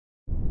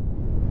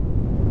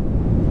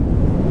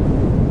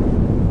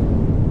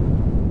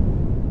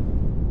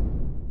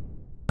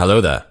Hello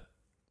there.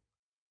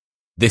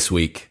 This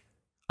week,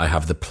 I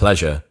have the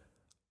pleasure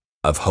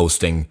of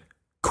hosting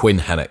Quinn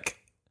Henoch.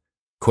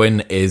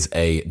 Quinn is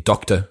a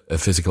doctor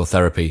of physical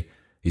therapy.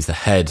 He's the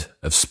head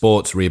of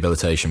sports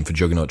rehabilitation for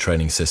Juggernaut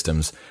Training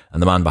Systems and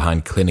the man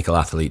behind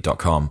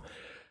clinicalathlete.com.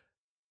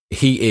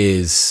 He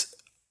is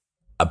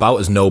about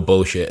as no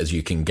bullshit as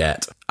you can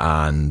get,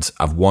 and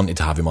I've wanted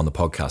to have him on the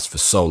podcast for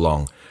so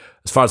long.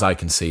 As far as I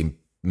can see,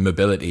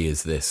 mobility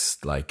is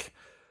this like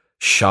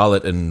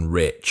charlatan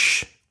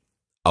rich,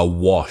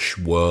 awash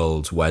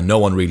world where no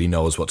one really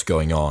knows what's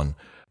going on,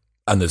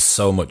 and there's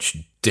so much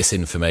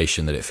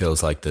disinformation that it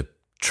feels like the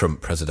Trump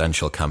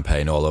presidential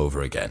campaign all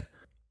over again,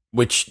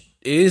 which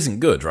isn't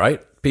good,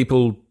 right?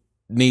 People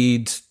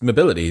need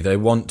mobility. They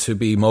want to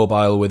be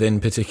mobile within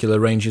particular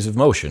ranges of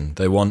motion.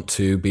 They want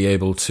to be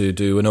able to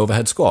do an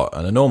overhead squat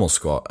and a normal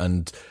squat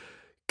and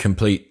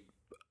complete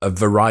a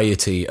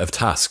variety of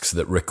tasks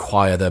that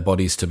require their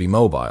bodies to be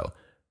mobile.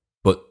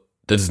 But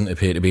there doesn't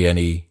appear to be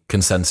any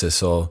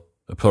consensus or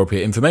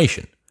appropriate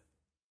information.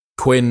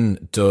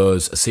 Quinn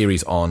does a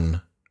series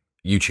on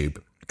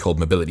YouTube called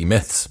Mobility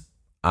Myths,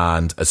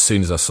 and as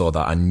soon as I saw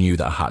that, I knew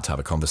that I had to have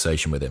a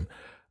conversation with him,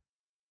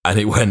 and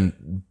it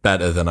went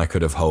better than I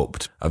could have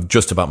hoped. I've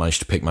just about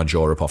managed to pick my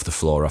jaw up off the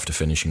floor after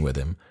finishing with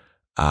him,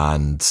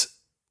 and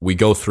we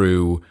go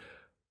through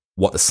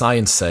what the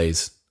science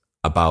says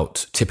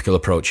about typical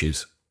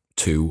approaches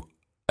to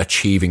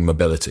achieving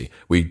mobility.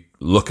 We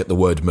look at the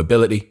word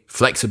mobility,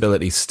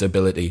 flexibility,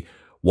 stability.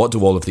 What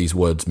do all of these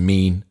words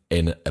mean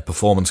in a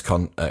performance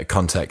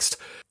context?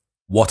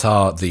 What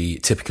are the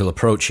typical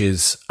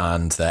approaches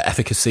and their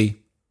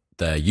efficacy,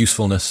 their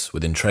usefulness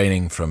within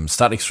training, from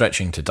static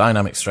stretching to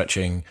dynamic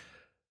stretching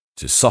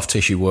to soft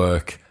tissue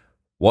work?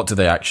 What do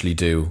they actually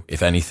do,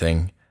 if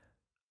anything?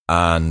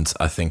 And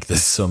I think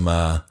there's some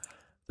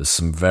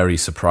very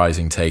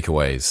surprising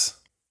takeaways.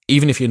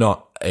 Even if you're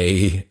not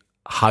a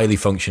highly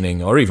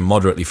functioning or even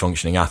moderately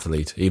functioning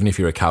athlete, even if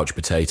you're a couch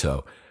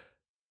potato,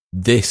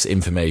 this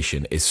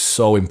information is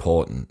so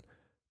important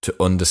to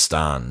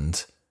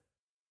understand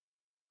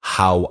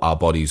how our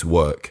bodies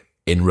work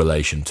in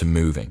relation to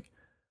moving.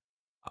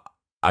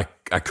 I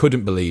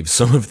couldn't believe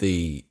some of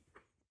the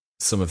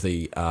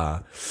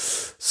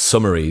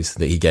summaries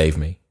that he gave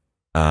me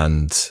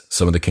and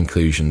some of the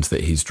conclusions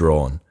that he's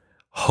drawn.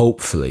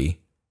 Hopefully,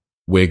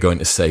 we're going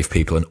to save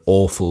people an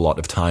awful lot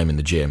of time in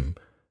the gym,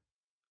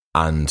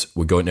 and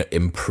we're going to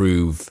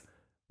improve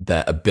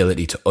their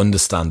ability to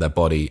understand their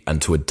body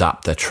and to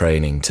adapt their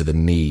training to the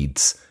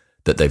needs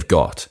that they've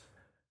got.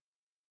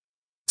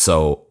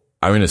 So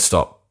I'm going to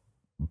stop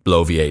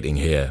bloviating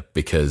here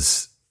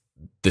because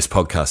this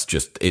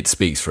podcast it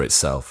speaks for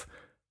itself.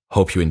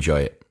 Hope you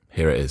enjoy it.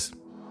 Here it is,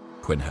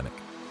 Quinn Henoch.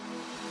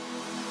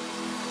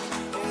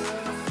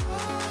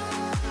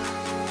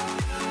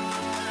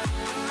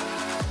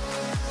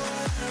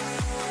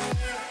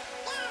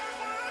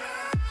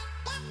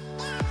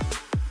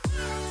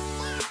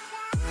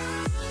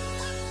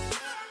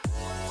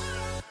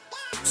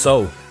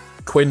 So,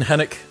 Quinn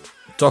Henoch,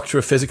 Doctor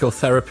of Physical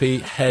Therapy,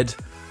 Head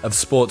of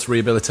Sports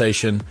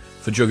Rehabilitation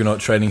for Juggernaut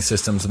Training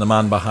Systems, and the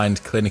man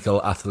behind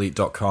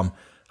clinicalathlete.com.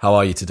 How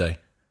are you today?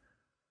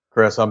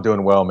 Chris, I'm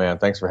doing well, man.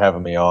 Thanks for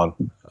having me on.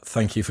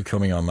 Thank you for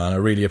coming on, man. I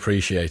really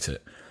appreciate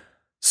it.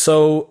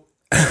 So,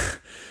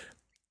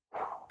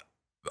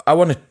 I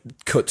want to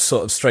cut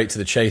sort of straight to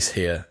the chase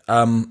here.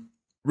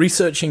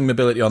 Researching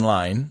mobility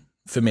online,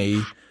 for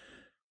me,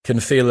 can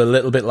feel a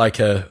little bit like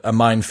a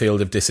minefield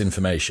of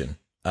disinformation.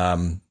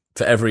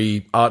 For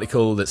every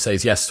article that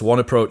says yes to one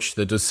approach,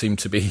 there does seem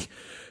to be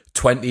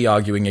 20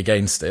 arguing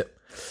against it.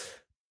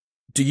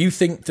 Do you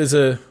think there's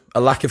a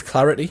lack of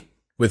clarity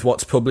with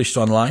what's published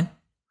online?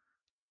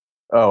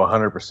 Oh,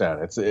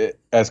 100%. It's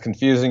as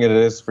confusing as it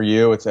is for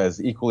you, it's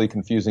as equally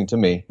confusing to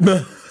me.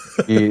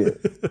 The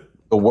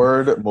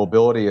word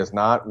mobility is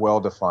not well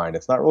defined.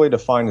 It's not really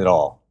defined at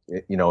all.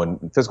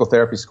 In physical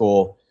therapy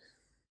school,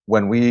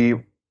 when we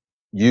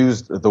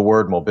used the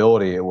word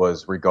mobility, it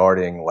was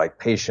regarding like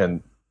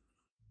patients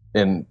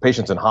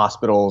in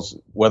hospitals,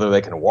 whether they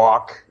can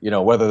walk,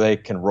 whether they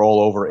can roll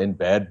over in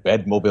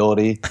bed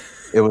mobility.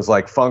 It was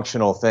like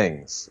functional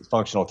things,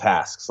 functional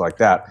tasks like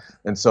that.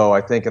 And so I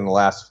think in the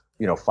last,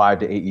 5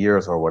 to 8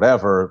 years or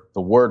whatever,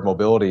 the word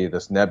mobility,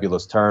 this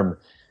nebulous term,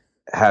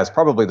 has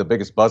probably the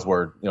biggest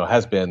buzzword,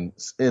 has been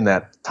in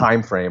that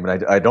time frame.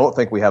 And I don't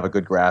think we have a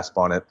good grasp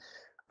on it.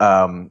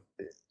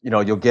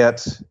 You'll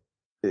get,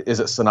 is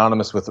it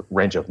synonymous with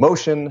range of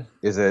motion?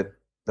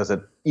 Does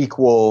it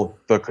equal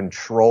the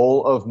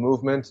control of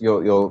movement?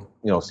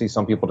 You'll see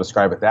some people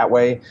describe it that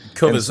way.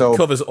 Covers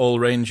all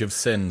range of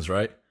sins,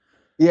 right?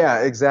 Yeah,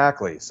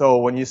 exactly. So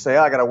when you say,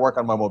 I got to work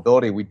on my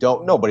mobility,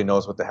 nobody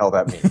knows what the hell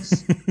that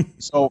means.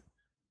 So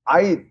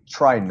I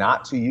try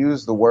not to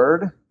use the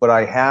word, but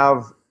I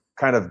have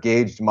kind of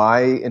gauged my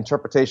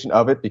interpretation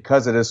of it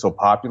because it is so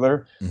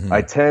popular. Mm-hmm.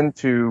 I tend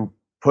to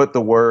put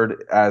the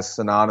word as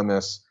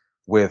synonymous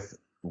with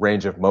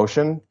range of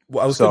motion.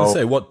 Well, I was going to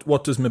say,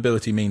 what does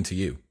mobility mean to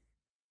you?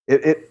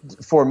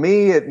 For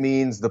me, it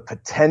means the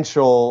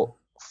potential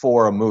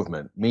for a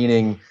movement,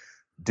 meaning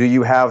do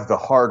you have the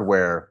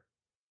hardware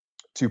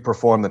to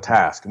perform the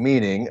task?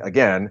 Meaning,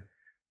 again,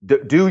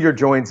 do your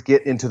joints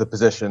get into the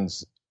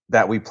positions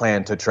that we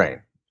plan to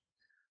train?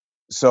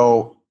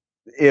 So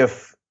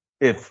if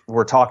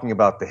we're talking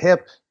about the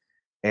hip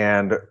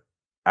and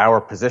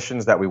our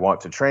positions that we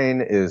want to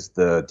train is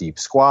the deep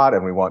squat,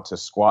 and we want to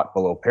squat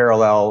below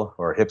parallel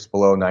or hips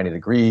below 90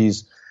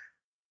 degrees.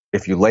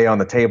 If you lay on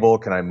the table,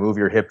 can I move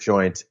your hip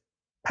joint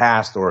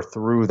past or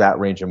through that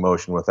range of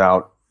motion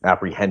without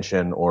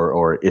apprehension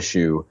or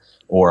issue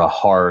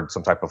or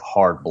some type of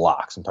hard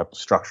block, some type of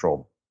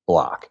structural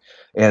block?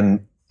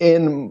 And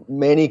in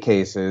many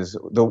cases,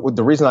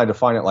 the reason I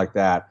define it like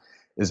that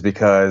is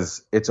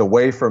because it's a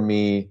way for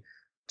me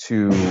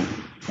to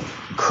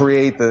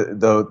create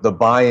the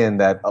buy-in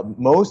that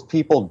most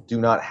people do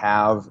not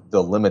have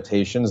the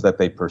limitations that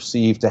they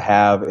perceive to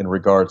have in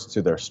regards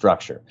to their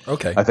structure.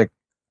 Okay. I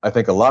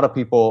think a lot of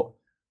people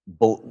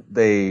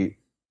they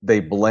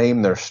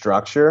blame their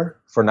structure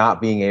for not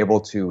being able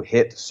to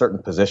hit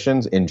certain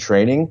positions in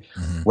training,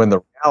 when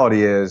the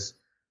reality is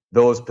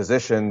those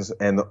positions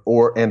and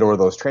or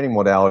those training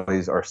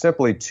modalities are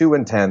simply too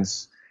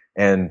intense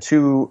and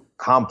too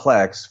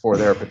complex for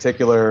their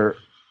particular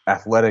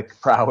athletic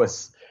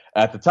prowess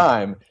at the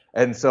time.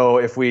 And so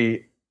if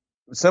we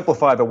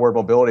simplify the word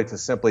mobility to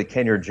simply,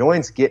 can your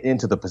joints get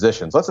into the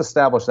positions? Let's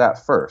establish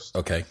that first.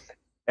 Okay.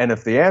 And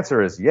if the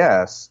answer is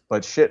yes,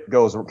 but shit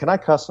goes, can I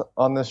cuss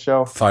on this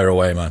show? Fire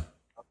away, man.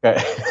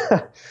 Okay.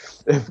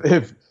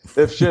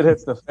 if shit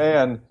hits the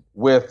fan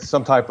with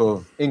some type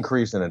of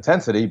increase in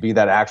intensity, be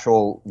that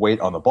actual weight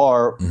on the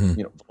bar,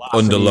 velocity,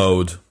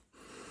 underload.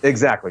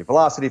 Exactly.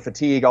 Velocity,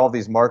 fatigue, all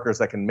these markers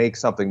that can make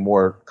something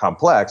more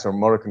complex or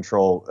motor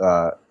control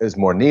is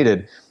more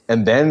needed.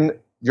 And then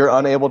you're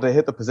unable to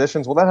hit the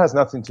positions. Well, that has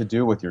nothing to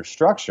do with your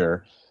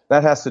structure.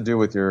 That has to do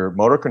with your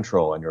motor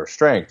control and your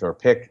strength, or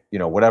pick,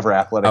 whatever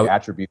athletic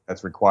attribute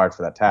that's required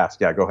for that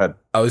task. Yeah, go ahead.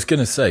 I was going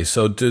to say,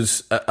 so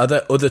are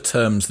there other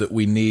terms that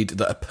we need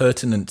that are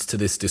pertinent to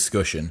this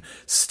discussion?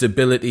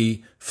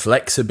 Stability,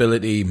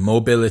 flexibility,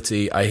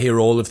 mobility. I hear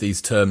all of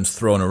these terms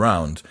thrown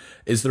around.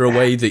 Is there a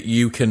way that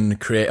you can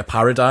create a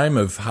paradigm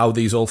of how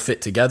these all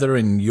fit together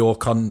in your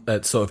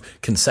sort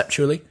of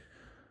conceptually?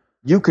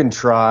 You can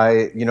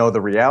try.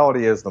 The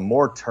reality is the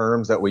more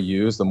terms that we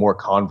use, the more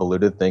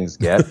convoluted things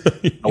get.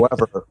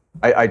 However,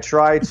 I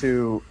try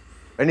to,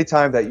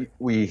 anytime that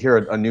we hear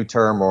a new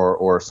term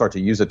or start to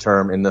use a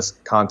term in this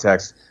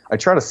context, I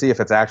try to see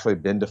if it's actually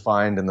been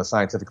defined in the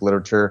scientific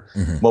literature.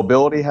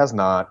 Mobility has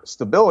not.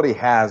 Stability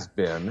has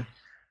been.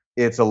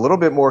 It's a little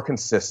bit more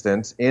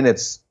consistent in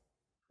its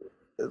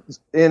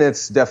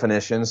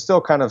definition. Still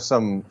kind of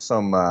some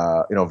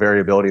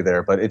variability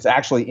there, but it's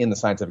actually in the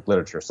scientific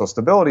literature. So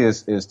stability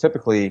is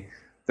typically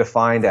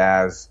defined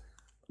as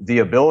the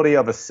ability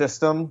of a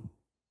system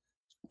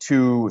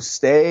to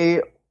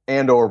stay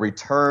and or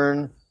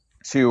return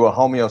to a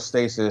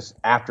homeostasis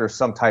after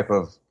some type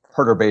of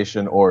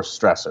perturbation or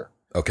stressor.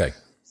 Okay.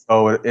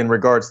 So in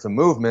regards to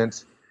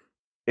movement,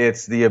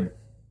 it's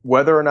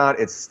whether or not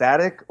it's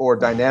static or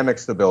dynamic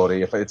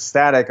stability. If it's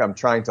static, I'm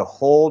trying to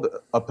hold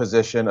a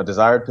position, a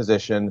desired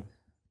position,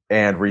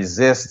 and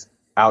resist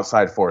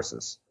outside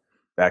forces.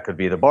 That could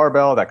be the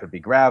barbell, that could be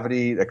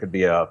gravity, that could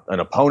be an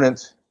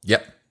opponent.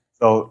 Yep.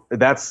 So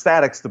that's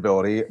static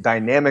stability.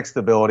 Dynamic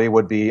stability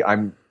would be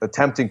I'm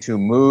attempting to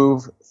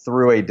move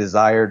through a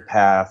desired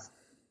path,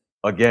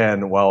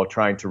 again, while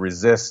trying to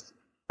resist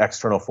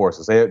external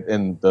forces.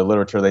 In the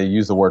literature, they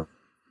use the word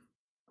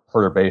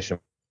perturbation.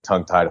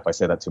 Tongue-tied if I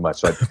say that too much.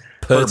 So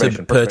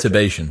perturbation.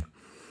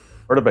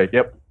 Perturbate,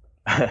 yep.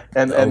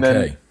 and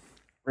then,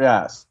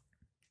 yes.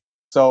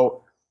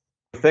 So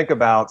think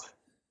about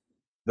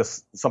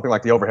this, something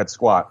like the overhead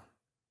squat.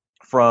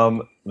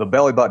 From the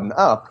belly button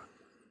up,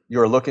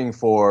 you're looking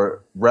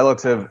for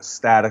relative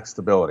static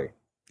stability.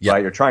 Yep.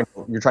 Right? You're trying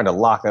to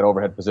lock that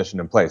overhead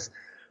position in place.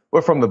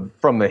 But from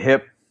the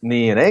hip,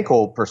 knee, and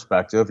ankle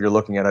perspective, you're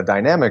looking at a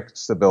dynamic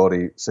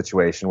stability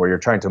situation where you're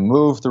trying to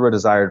move through a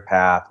desired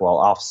path while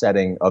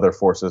offsetting other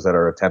forces that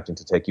are attempting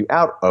to take you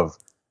out of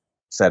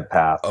said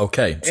path.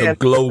 Okay, so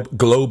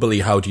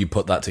globally, how do you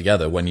put that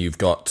together when you've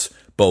got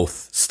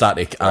both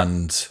static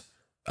and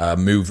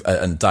move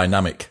and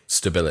dynamic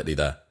stability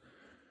there?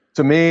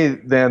 To me,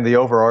 then the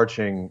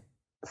overarching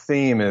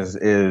theme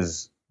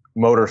is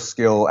motor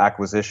skill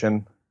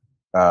acquisition,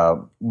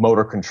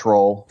 motor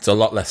control. It's a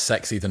lot less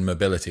sexy than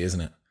mobility,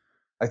 isn't it?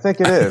 I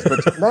think it is, but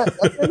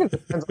I think it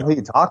depends on who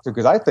you talk to,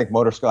 because I think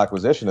motor skill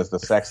acquisition is the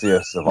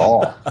sexiest of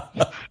all.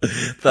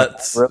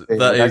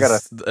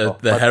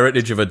 The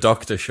heritage of a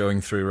doctor showing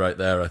through right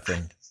there, I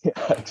think.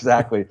 Yeah,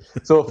 exactly.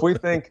 So if we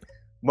think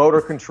motor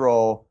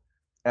control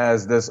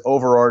as this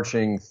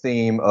overarching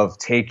theme of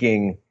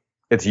taking,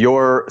 it's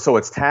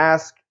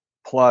task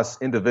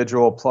plus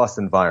individual plus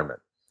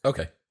environment.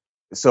 Okay.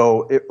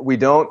 So we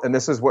don't, and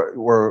this is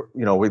where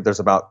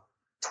there's about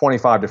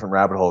 25 different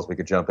rabbit holes we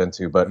could jump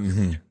into, but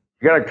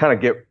you got to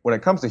kind of when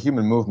it comes to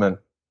human movement,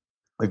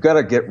 we've got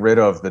to get rid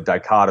of the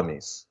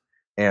dichotomies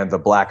and the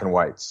black and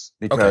whites,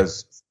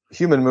 because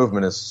human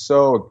movement is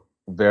so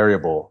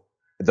variable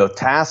The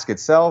task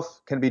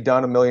itself can be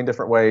done a million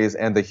different ways,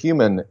 and the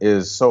human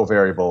is so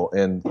variable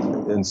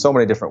in so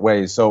many different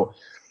ways. So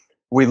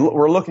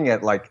we're looking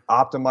at like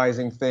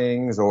optimizing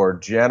things or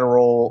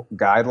general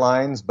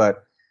guidelines,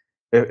 but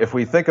if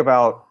we think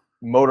about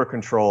motor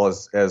control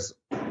as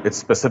it's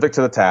specific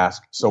to the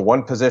task, so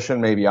one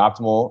position may be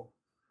optimal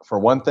for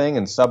one thing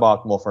and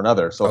suboptimal for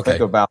another. So Okay.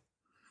 think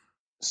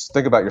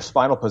about your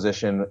spinal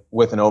position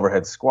with an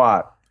overhead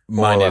squat.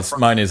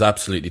 Mine is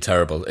absolutely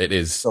terrible. It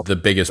is the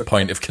biggest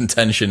point of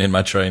contention in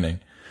my training.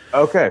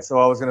 Okay, so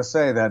I was going to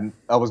say that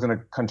I was going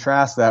to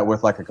contrast that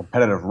with like a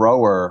competitive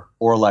rower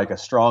or like a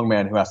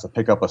strongman who has to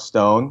pick up a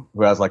stone,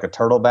 who has like a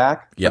turtle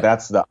back. Yep.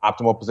 That's the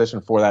optimal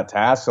position for that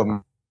task.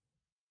 So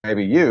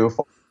maybe you're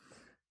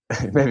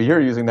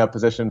using that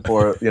position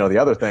for the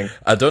other thing.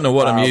 I don't know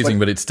what I'm using,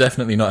 but it's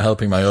definitely not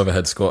helping my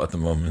overhead squat at the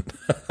moment.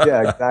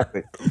 Yeah,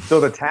 exactly. So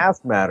the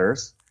task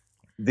matters.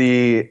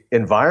 The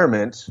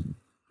environment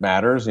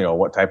matters.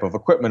 What type of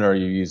equipment are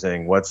you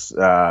using? What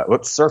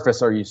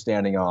surface are you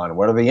standing on?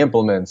 What are the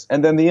implements?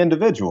 And then the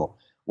individual.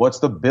 What's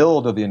the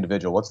build of the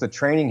individual? What's the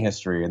training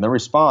history and the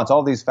response?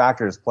 All these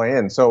factors play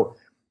in. So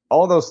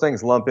all those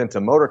things lump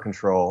into motor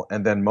control,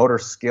 and then motor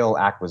skill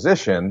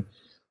acquisition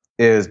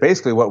is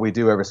basically what we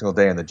do every single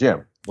day in the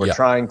gym. We're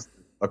trying to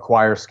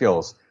acquire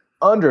skills.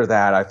 Under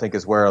that, I think,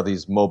 is where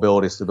these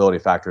mobility, stability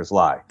factors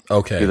lie.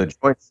 Okay. Do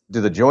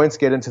the joints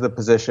get into the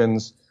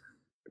positions?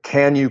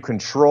 Can you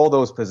control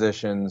those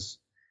positions?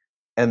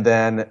 And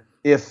then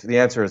if the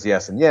answer is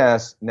yes and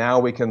yes, now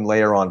we can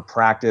layer on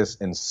practice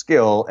and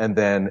skill, and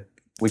then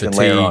we can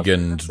layer on fatigue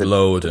and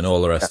load and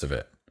all the rest of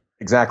it.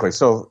 Exactly.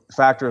 So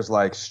factors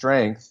like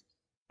strength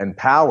and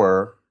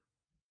power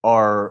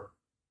are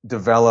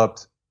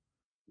developed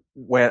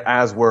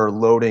as we're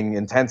loading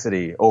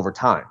intensity over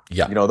time.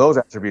 Yeah. Those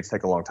attributes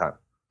take a long time.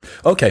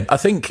 Okay. I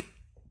think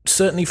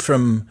certainly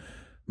from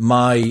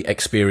my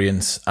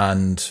experience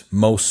and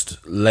most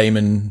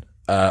layman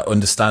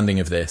understanding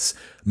of this,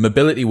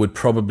 mobility would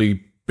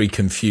probably be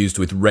confused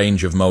with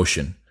range of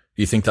motion.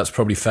 Do you think that's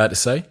probably fair to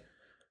say?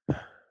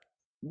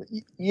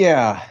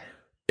 Yeah.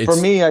 For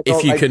me,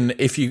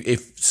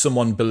 if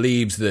someone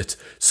believes that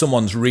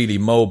someone's really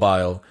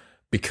mobile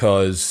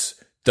because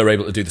they're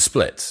able to do the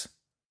splits.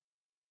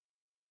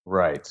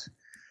 Right.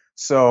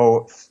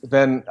 So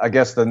then I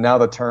guess the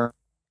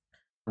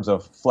terms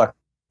of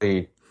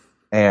flexibility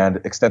and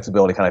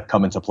extensibility kind of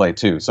come into play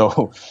too.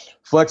 So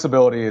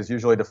flexibility is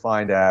usually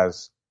defined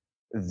as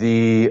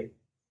the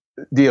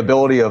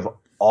ability of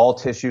all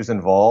tissues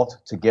involved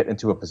to get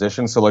into a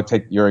position. So like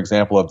take your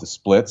example of the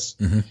splits.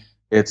 Mm-hmm.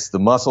 It's the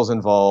muscles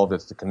involved,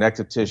 it's the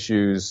connective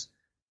tissues,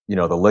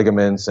 the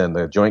ligaments and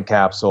the joint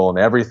capsule and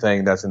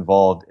everything that's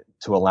involved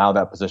to allow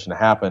that position to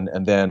happen.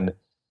 And then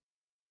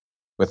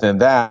within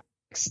that,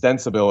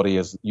 extensibility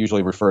is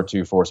usually referred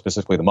to for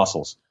specifically the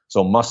muscles.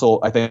 So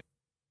I think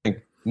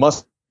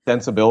muscle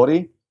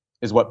extensibility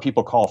is what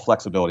people call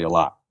flexibility a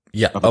lot.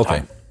 Yeah. Okay.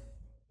 Time.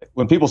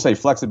 When people say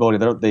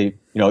flexibility,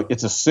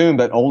 it's assumed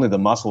that only the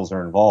muscles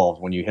are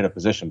involved when you hit a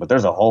position, but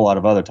there's a whole lot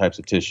of other types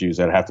of tissues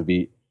that have to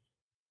be,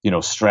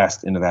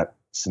 stressed into that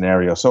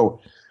scenario. So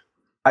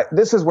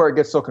this is where it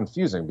gets so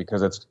confusing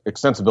because it's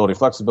extensibility,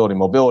 flexibility,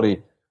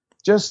 mobility,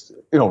 just,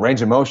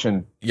 range of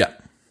motion. Yeah.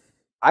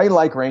 I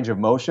like range of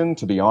motion,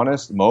 to be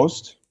honest,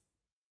 most,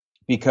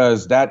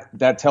 because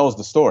that tells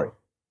the story.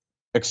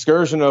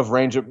 Excursion of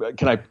range of,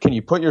 can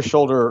you put your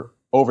shoulder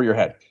over your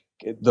head?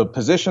 The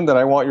position that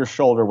I want your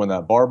shoulder when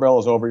that barbell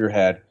is over your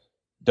head,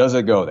 does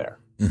it go there?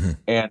 Mm-hmm.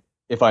 And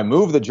if I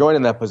move the joint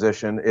in that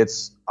position,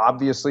 it's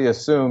obviously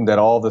assumed that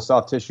all the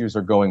soft tissues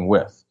are going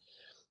with.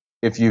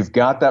 If you've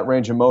got that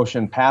range of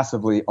motion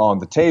passively on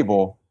the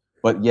table,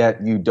 but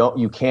yet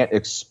you can't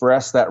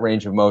express that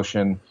range of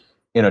motion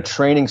in a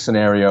training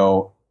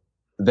scenario,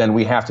 then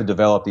we have to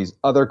develop these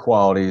other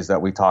qualities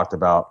that we talked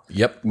about.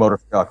 Yep. Motor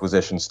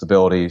acquisition,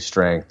 stability,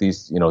 strength,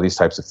 these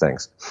types of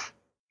things.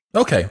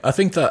 Okay. I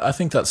think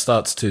that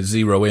starts to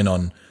zero in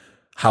on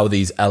how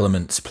these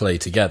elements play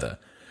together.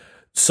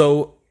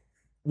 So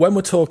when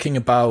we're talking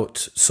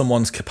about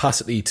someone's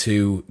capacity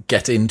to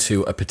get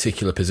into a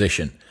particular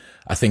position,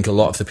 I think a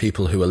lot of the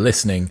people who are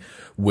listening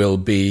will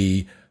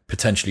be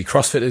potentially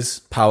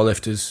CrossFitters,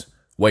 powerlifters,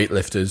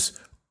 weightlifters,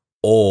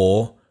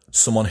 or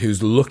someone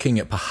who's looking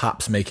at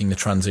perhaps making the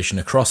transition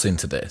across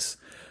into this.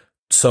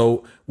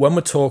 So when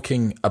we're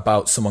talking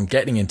about someone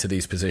getting into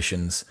these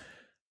positions,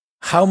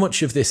 how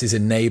much of this is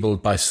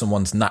enabled by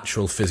someone's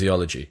natural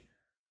physiology?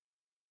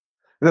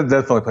 That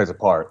definitely plays a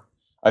part.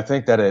 I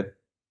think that it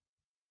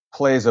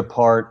plays a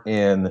part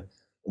in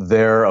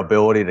their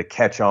ability to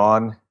catch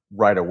on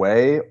right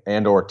away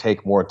and or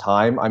take more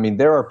time. I mean,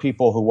 there are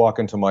people who walk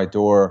into my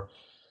door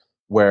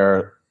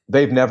where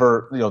they've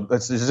never,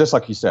 it's just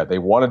like you said, they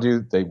want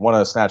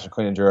to snatch and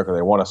clean and jerk, or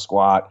they want to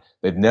squat.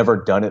 They've never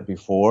done it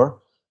before.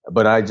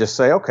 But I just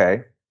say,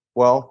 okay,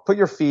 well, put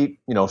your feet,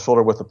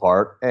 shoulder width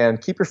apart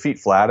and keep your feet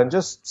flat and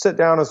just sit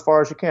down as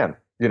far as you can.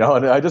 And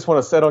I just want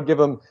to sit. I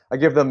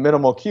give them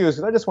minimal cues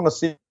because I just want to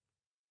see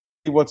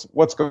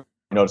what's going,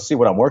 to see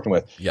what I'm working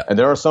with. Yeah. And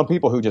there are some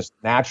people who just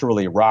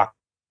naturally rock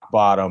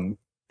bottom,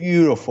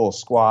 beautiful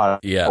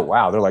squat. Yeah. Oh,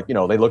 wow. They're like, they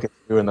look at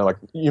you and they're like,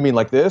 you mean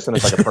like this? And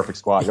it's like a perfect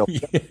squat. You're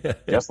like, Yeah.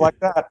 just like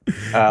that.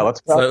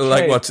 Let's go.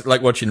 So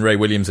like watching Ray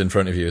Williams in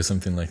front of you or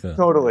something like that.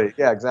 Totally.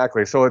 Yeah,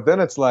 exactly. So then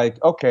it's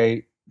like,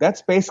 okay,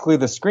 that's basically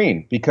the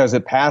screen because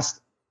it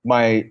passed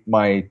my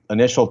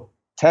initial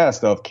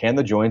test of can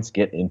the joints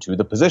get into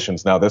the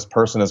positions. Now this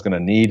person is going to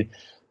need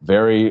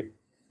very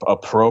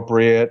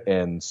appropriate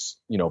and,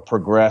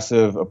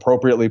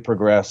 appropriately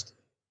progressed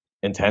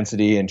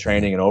intensity and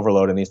training and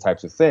overload and these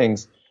types of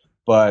things.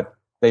 But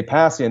they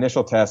pass the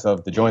initial test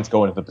of the joints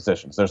go into the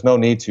positions. There's no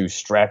need to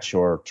stretch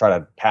or try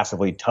to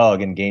passively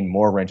tug and gain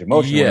more range of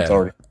motion. Yeah, when it's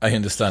already- I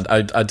understand.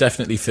 I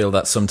definitely feel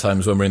that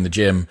sometimes when we're in the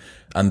gym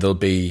and there'll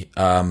be,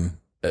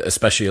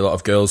 especially a lot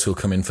of girls who'll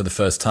come in for the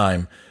first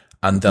time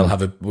and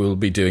we'll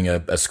be doing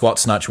a squat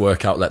snatch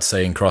workout, let's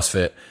say in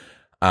CrossFit,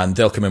 and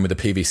they'll come in with a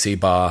PVC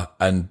bar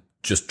and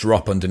just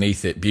drop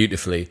underneath it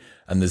beautifully.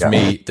 And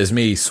there's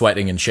me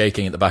sweating and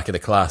shaking at the back of the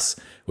class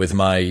with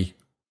my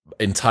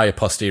entire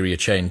posterior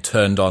chain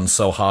turned on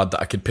so hard that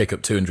I could pick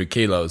up 200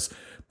 kilos.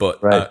 But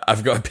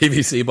I've got a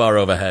PVC bar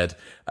overhead,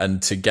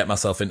 and to get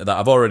myself into that,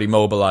 I've already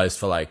mobilized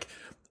for like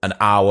an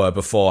hour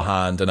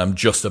beforehand, and I'm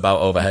just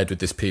about overhead with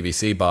this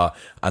PVC bar.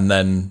 And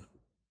then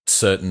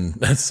certain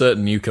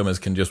newcomers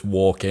can just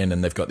walk in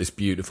and they've got this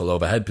beautiful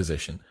overhead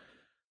position.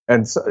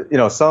 And so,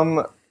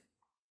 some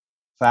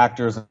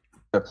factors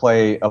that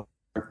play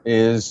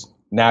is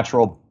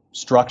natural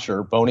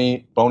structure,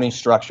 bony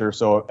structure.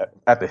 So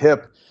at the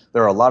hip,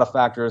 there are a lot of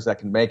factors that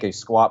can make a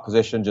squat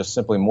position just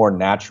simply more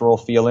natural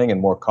feeling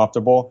and more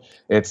comfortable.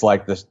 It's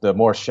like the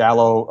more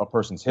shallow a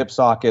person's hip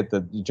socket,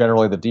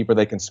 generally the deeper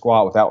they can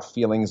squat without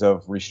feelings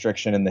of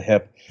restriction in the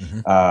hip.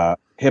 Mm-hmm.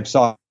 Hip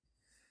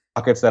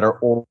sockets that are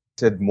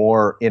oriented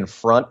more in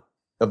front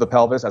of the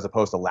pelvis as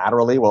opposed to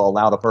laterally will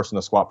allow the person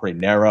to squat pretty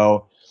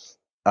narrow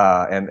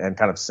and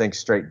kind of sink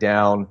straight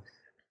down.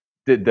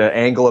 The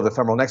angle of the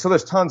femoral neck. So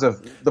there's tons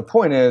of. The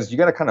point is, you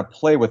got to kind of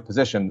play with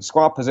position.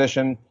 Squat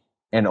position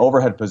and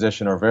overhead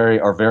position are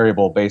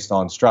variable based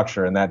on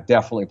structure, and that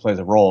definitely plays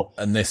a role.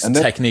 And this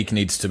technique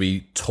needs to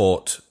be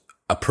taught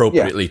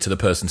appropriately to the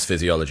person's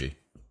physiology.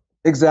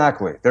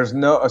 Exactly. There's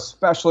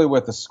especially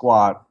with the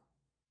squat,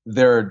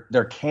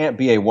 there can't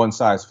be a one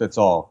size fits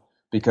all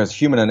because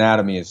human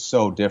anatomy is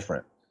so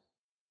different.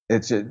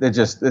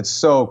 It's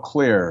so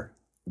clear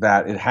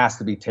that it has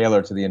to be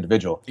tailored to the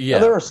individual. Yeah.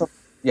 Now, there are some.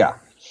 Yeah.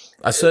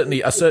 I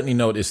certainly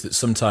noticed that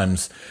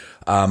sometimes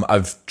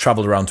I've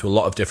traveled around to a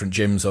lot of different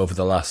gyms over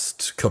the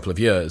last couple of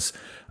years,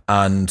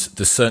 and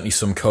there's certainly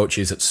some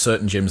coaches at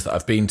certain gyms that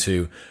I've been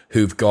to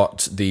who've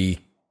got the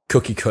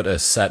cookie cutter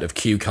set of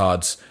cue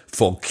cards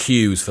for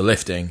cues for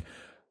lifting,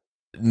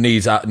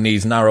 knees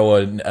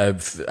narrower,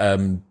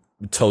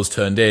 toes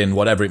turned in,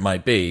 whatever it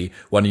might be,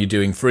 when you're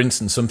doing, for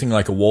instance, something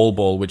like a wall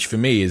ball, which for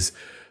me is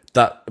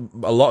that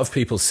a lot of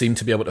people seem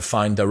to be able to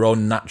find their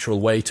own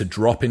natural way to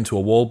drop into a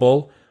wall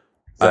ball.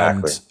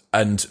 Exactly.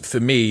 And for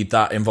me,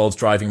 that involves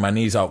driving my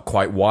knees out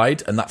quite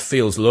wide, and that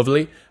feels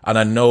lovely. And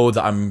I know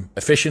that I'm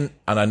efficient,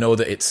 and I know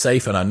that it's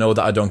safe, and I know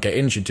that I don't get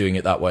injured doing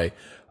it that way.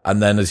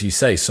 And then, as you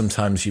say,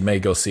 sometimes you may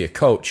go see a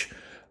coach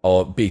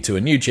or be to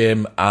a new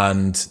gym,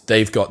 and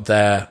they've got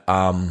their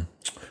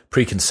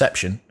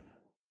preconception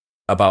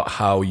about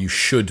how you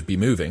should be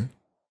moving.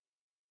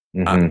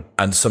 Mm-hmm.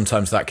 And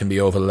sometimes that can be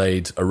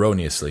overlaid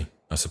erroneously,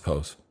 I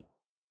suppose.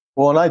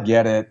 Well, and I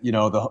get it.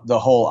 The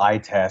whole eye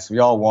test. We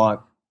all want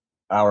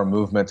our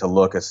movement to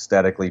look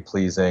aesthetically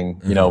pleasing.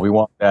 Mm-hmm. We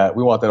want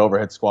that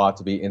overhead squat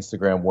to be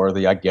Instagram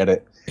worthy. I get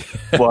it.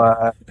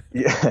 But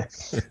yeah.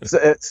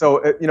 So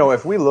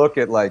if we look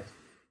at like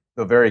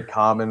the very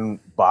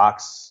common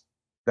box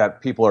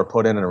that people are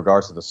put in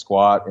regards to the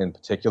squat in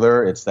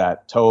particular, it's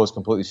that toes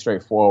completely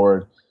straight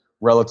forward,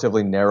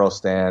 relatively narrow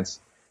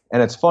stance.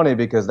 And it's funny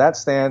because that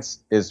stance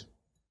is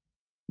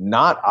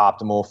not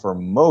optimal for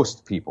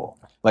most people.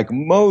 Like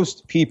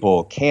most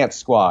people can't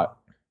squat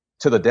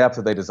to the depth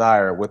that they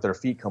desire with their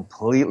feet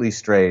completely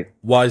straight.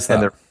 Why is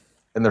that?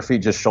 And their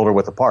feet just shoulder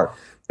width apart.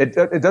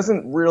 It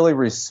doesn't really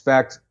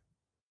respect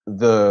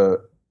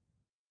the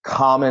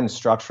common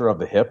structure of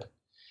the hip.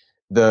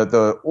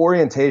 The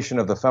orientation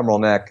of the femoral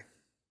neck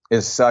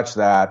is such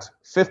that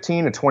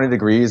 15 to 20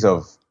 degrees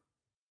of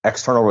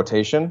external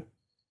rotation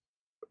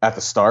at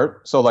the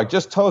start. So like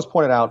just toes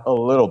pointed out a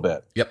little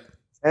bit. Yep.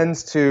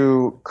 Tends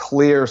to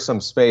clear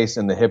some space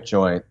in the hip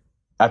joint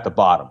at the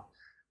bottom.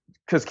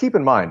 Because keep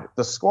in mind,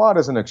 the squat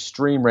is an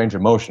extreme range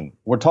of motion.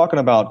 We're talking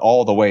about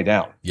all the way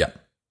down. Yeah.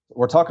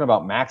 We're talking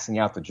about maxing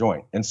out the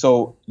joint. And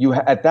so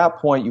at that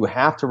point, you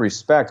have to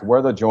respect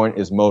where the joint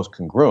is most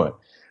congruent.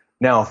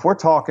 Now, if we're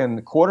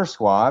talking quarter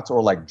squats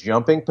or like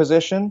jumping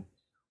position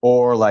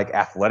or like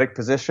athletic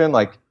position,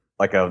 like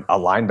a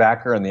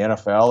linebacker in the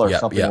NFL or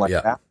something like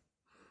that,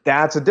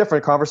 that's a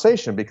different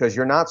conversation because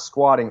you're not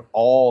squatting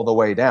all the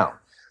way down.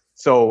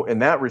 So in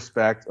that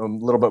respect, a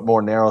little bit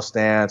more narrow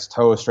stance,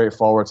 toes straight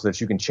forward so that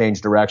you can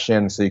change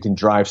direction, so you can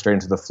drive straight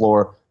into the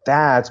floor.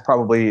 That's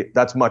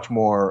much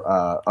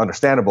more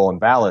understandable and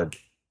valid,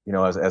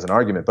 as an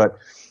argument. But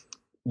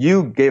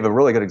you gave a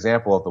really good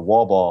example of the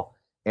wall ball.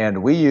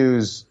 And we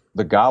use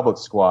the goblet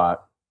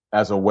squat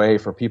as a way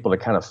for people to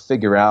kind of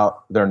figure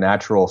out their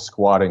natural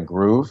squatting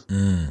groove.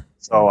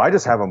 So I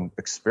just have them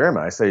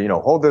experiment. I say,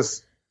 hold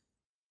this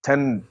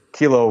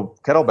 10-kilo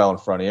kettlebell in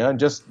front of you and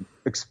just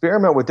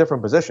experiment with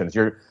different positions.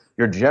 Your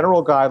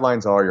general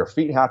guidelines are your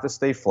feet have to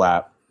stay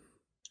flat.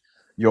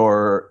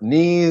 Your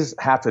knees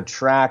have to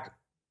track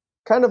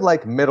kind of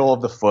like middle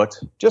of the foot,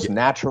 just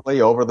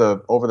naturally over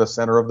the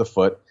center of the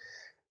foot.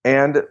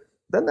 And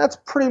then that's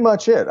pretty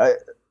much it.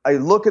 I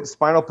look at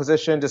spinal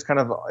position, just kind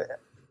of,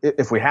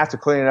 if we have to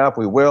clean it up,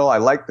 we will. I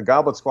like the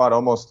goblet squat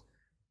almost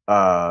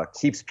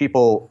keeps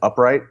people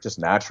upright just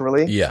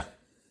naturally. Yeah.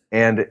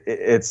 And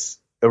it's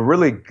a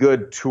really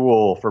good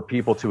tool for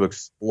people to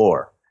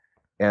explore.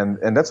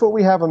 And that's what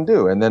we have them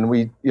do. And then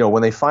we,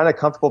 when they find a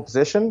comfortable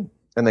position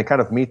and they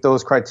kind of meet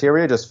those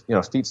criteria, just,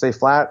 feet stay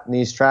flat,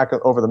 knees track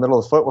over the middle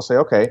of the foot, we'll say,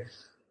 okay,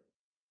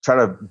 try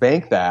to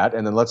bank that.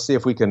 And then let's see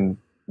if we can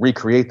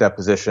recreate that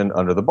position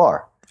under the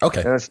bar.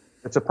 Okay. And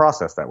it's a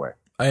process that way.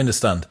 I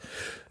understand.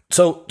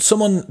 So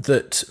someone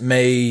that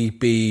may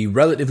be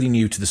relatively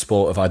new to the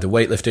sport of either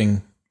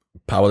weightlifting,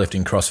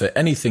 powerlifting, CrossFit,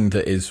 anything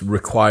that is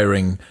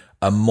requiring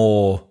a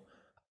more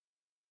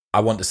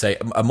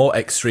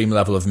extreme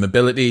level of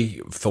mobility,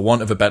 for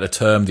want of a better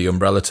term, the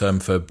umbrella term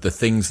for the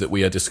things that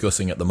we are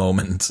discussing at the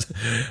moment.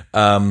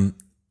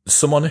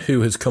 Someone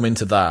who has come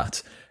into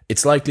that,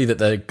 it's likely that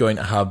they're going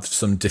to have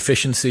some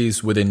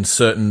deficiencies within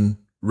certain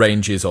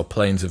ranges or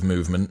planes of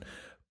movement.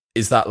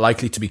 Is that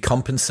likely to be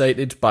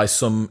compensated by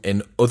some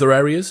in other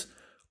areas?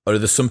 Or are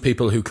there some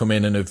people who come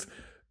in and have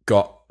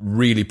got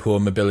really poor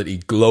mobility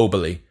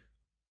globally?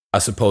 I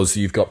suppose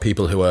you've got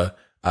people who are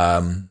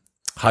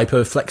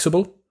hyper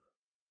flexible,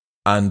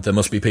 and there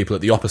must be people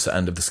at the opposite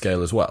end of the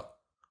scale as well.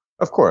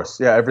 Of course.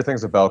 Yeah,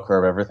 everything's a bell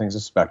curve, everything's a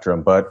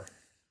spectrum. But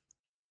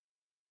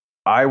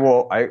I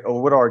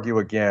would argue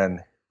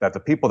again that the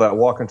people that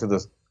walk into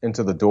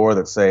the door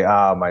that say,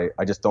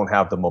 I just don't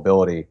have the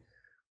mobility,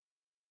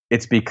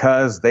 it's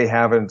because they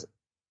haven't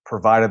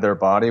provided their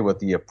body with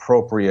the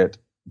appropriate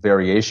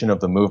variation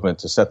of the movement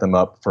to set them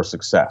up for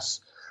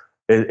success.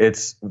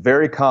 It's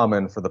very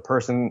common for the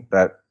person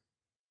that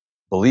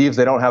believes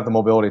they don't have the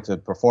mobility to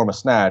perform a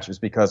snatch is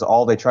because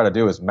all they try to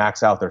do is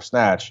max out their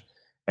snatch,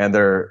 and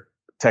their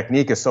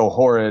technique is so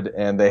horrid,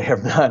 and they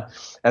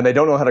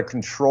don't know how to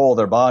control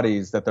their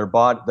bodies, that their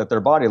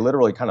body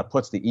literally kind of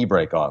puts the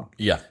e-brake on.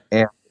 Yeah.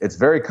 And it's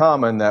very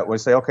common that we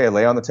say, okay,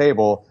 lay on the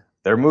table,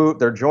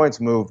 their joints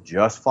move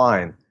just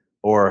fine.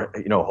 Or,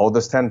 hold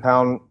this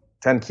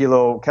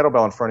 10-kilo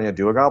kettlebell in front of you,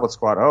 do a goblet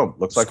squat. Oh,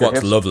 looks like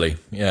squat's lovely.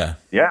 Yeah.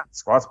 Yeah,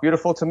 squat's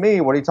beautiful to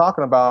me. What are you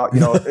talking about?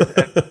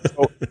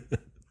 So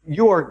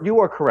you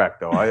are correct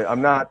though.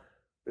 I'm not.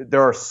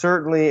 There are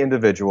certainly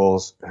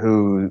individuals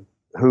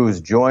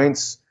whose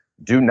joints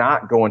do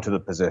not go into the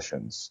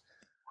positions,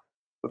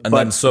 and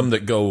then some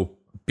that go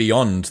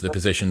beyond the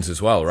positions as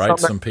well, right?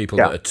 Some people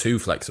that are too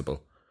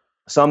flexible.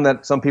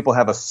 Some people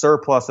have a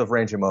surplus of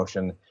range of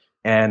motion,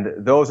 and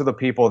those are the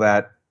people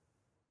that,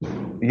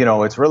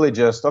 it's really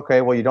just,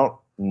 okay, well, you don't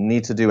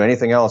need to do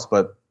anything else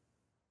but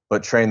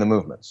train the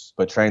movements,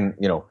 but train,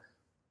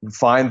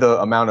 find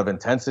the amount of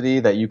intensity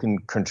that you can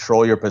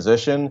control your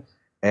position,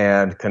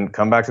 and can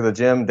come back to the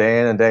gym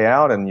day in and day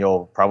out, and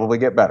you'll probably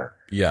get better.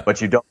 Yeah.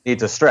 But you don't need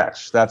to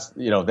stretch. That's,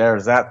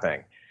 there's that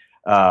thing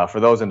for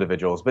those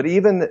individuals. But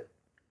even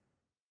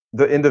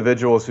the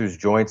individuals whose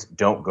joints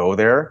don't go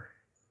there,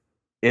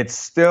 it's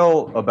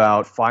still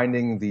about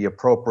finding the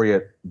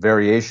appropriate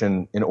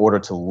variation in order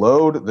to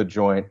load the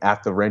joint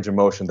at the range of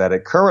motion that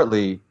it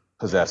currently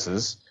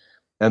possesses.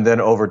 And then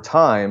over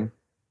time,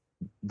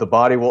 the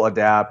body will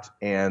adapt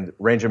and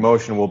range of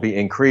motion will be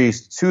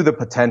increased to the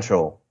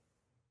potential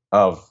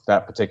of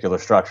that particular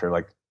structure.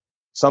 Like,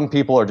 some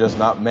people are just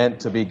not meant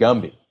to be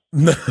Gumby.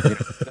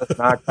 Just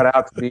not cut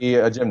out to be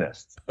a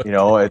gymnast.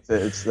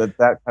 It's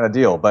that kind of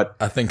deal. But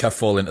I think I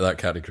fall into that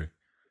category.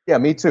 Yeah,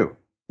 me too.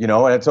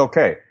 And it's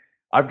okay.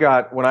 I've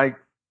got, when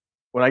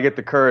I get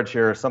the courage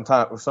here,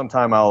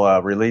 sometime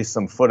I'll release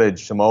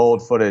some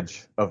old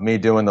footage of me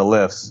doing the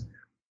lifts,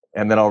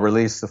 and then I'll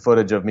release the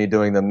footage of me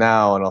doing them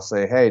now, and I'll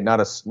say, hey, not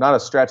a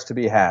stretch to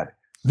be had.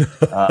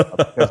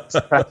 Because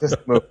practice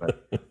the movement,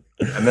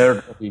 and they're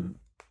going to be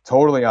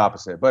totally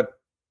opposite. But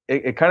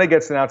it kind of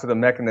gets down to the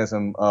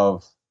mechanism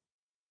of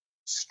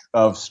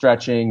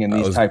stretching and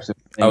these types of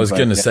things. I was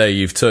going to say,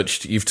 you've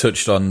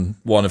touched on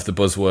one of the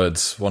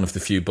buzzwords, one of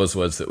the few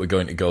buzzwords that we're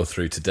going to go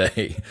through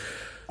today.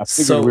 I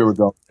figured we were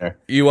going there.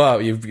 You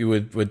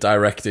were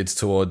directed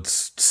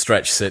towards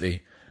Stretch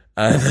City.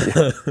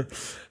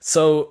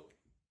 So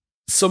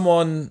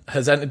someone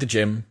has entered the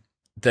gym,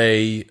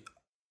 they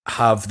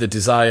have the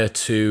desire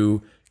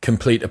to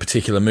complete a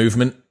particular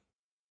movement,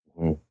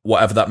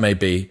 whatever that may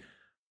be,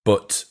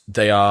 but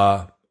they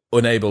are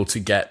unable to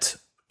get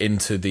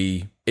into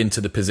the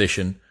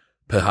position,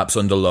 perhaps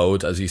under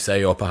load, as you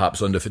say, or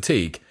perhaps under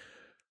fatigue.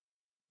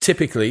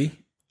 Typically,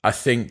 I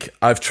think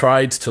I've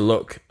tried to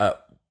look at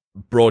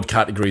broad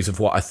categories of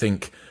what I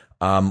think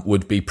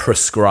would be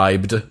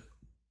prescribed,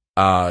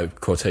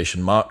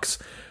 quotation marks,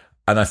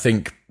 and I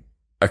think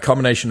a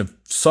combination of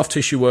soft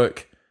tissue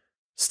work,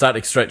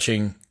 static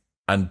stretching,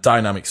 and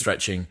dynamic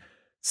stretching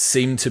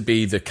seem to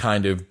be the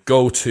kind of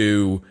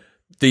go-to.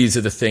 These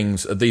are the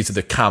things, these are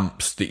the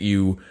camps that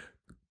you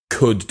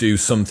could do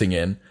something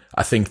in.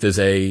 I think there's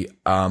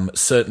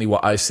certainly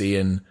what I see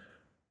in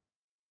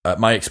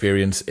my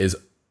experience is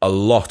a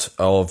lot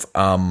of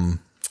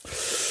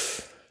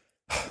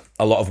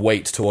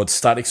weight towards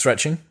static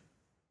stretching.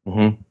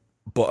 Mm-hmm.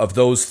 But of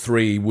those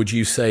three, would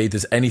you say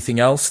there's anything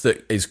else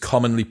that is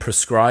commonly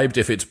prescribed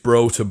if it's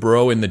bro to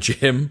bro in the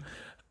gym?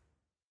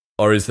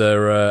 Or is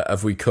there,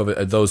 have we covered,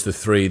 are those the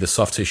three, the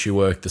soft tissue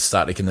work, the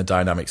static, and the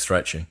dynamic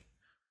stretching?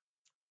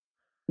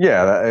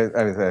 Yeah,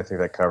 I think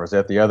that covers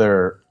it. The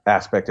other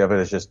aspect of it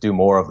is just do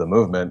more of the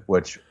movement,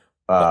 which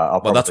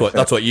well,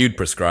 that's what you'd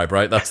prescribe,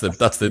 right? That's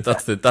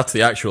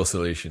the actual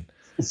solution.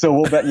 So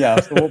we'll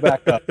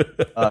back up.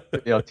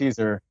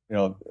 Teaser.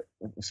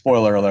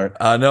 Spoiler alert.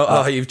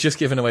 No, you've just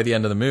given away the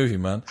end of the movie,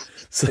 man.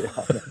 So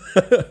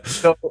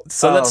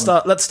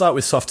let's start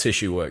with soft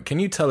tissue work. Can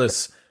you tell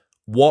us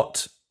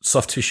what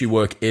soft tissue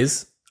work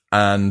is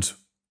and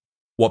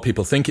what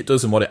people think it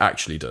does and what it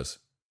actually does?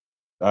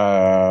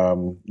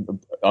 To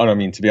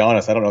be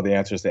honest, I don't know the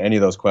answers to any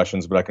of those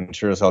questions, but I can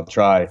sure as hell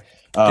try.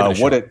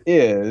 What it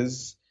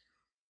is,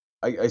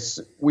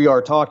 we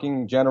are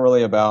talking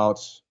generally about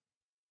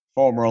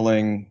foam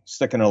rolling,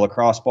 sticking a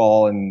lacrosse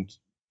ball in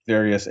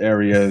various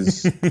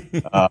areas,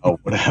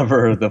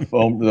 whatever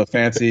the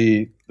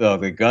fancy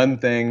the gun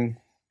thing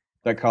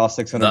that costs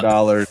 $600.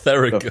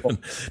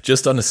 Theragun.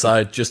 Just on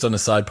a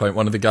side point,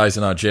 one of the guys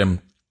in our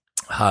gym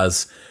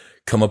has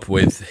come up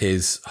with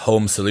his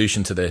home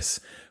solution to this,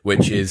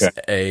 which is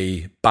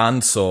a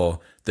bandsaw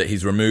that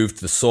he's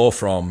removed the saw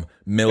from,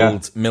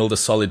 milled a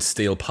solid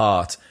steel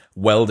part,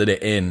 welded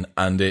it in,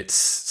 and it's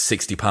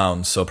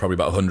 £60, so probably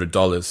about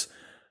 $100,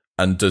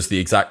 and does the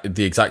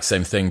exact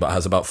same thing, but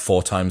has about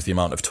 4 times the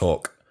amount of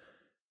torque.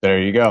 There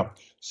you go.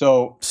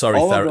 So sorry,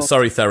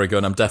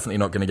 Theragun. I'm definitely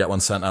not going to get one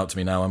sent out to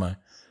me now, am I?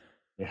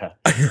 Yeah.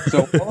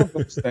 So all of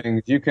those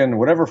things, you can,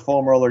 whatever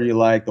foam roller you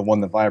like, the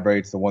one that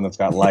vibrates, the one that's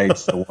got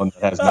lights, the one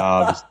that has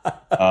knobs,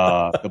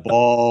 the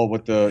ball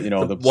with the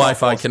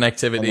Wi-Fi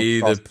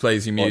connectivity that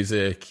plays your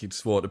music,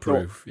 it's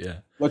waterproof. So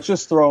let's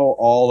just throw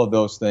all of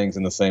those things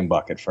in the same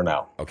bucket for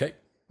now. Okay.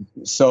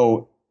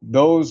 So we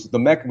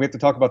have to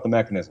talk about the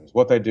mechanisms,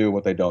 what they do,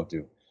 what they don't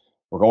do.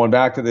 We're going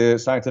back to the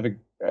scientific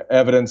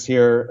evidence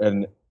here,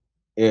 and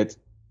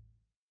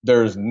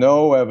there's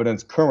no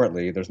evidence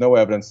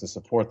to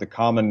support the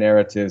common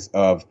narratives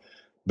of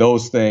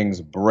those things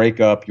break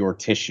up your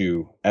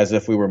tissue as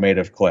if we were made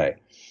of clay.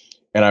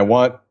 And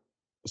I'll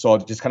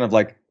just kind of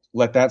like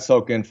let that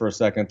soak in for a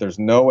second. There's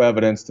no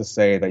evidence to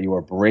say that you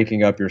are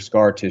breaking up your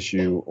scar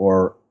tissue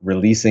or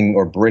releasing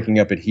or breaking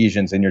up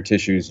adhesions in your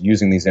tissues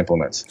using these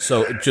implements.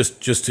 So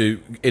just to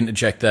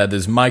interject there,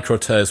 there's micro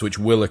tears which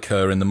will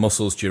occur in the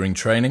muscles during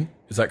training.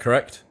 Is that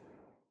correct?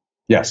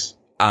 Yes.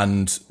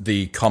 And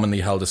the commonly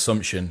held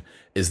assumption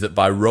is that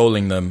by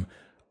rolling them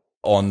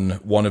on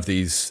one of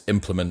these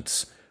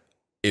implements,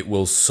 it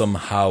will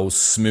somehow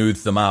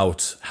smooth them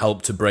out,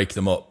 help to break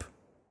them up.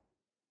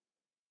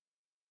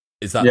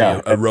 Is that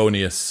the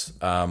erroneous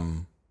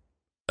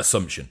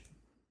assumption?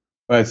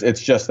 Well,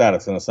 it's just that.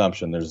 It's an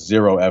assumption. There's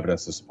zero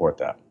evidence to support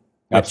that.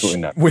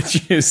 Absolutely not.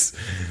 Which is,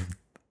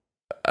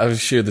 I'm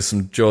sure there's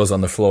some jaws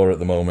on the floor at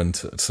the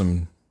moment,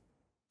 some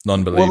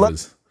non-believers. Well,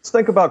 let's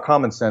think about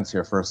common sense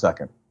here for a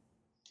second.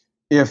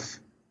 If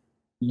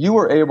you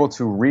were able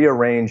to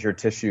rearrange your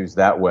tissues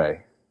that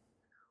way,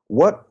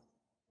 what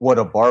would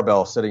a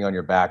barbell sitting on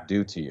your back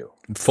do to you?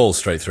 It'd fall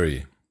straight through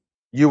you.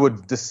 You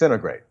would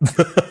disintegrate.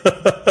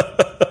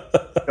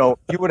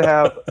 You would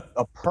have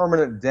a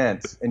permanent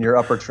dent in your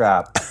upper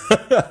trap.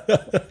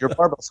 Your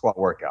barbell squat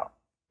workaught.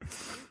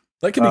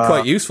 That can be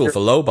quite useful for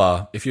low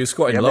bar. If you're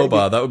squatting low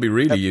bar, that would be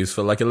really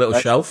useful, like a little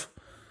shelf.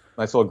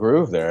 Nice little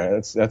groove there.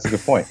 That's a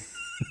good point.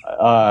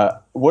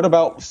 What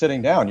about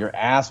sitting down? Your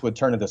ass would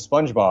turn into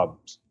SpongeBob,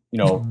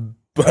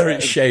 where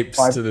it shapes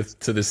to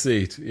the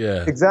seat.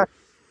 Yeah, exactly.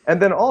 And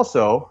then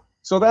also,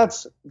 so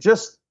that's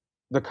just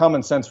the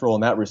common sense rule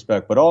in that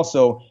respect. But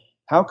also,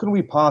 how can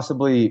we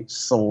possibly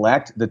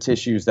select the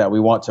tissues that we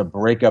want to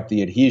break up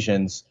the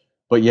adhesions,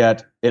 but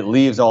yet it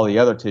leaves all the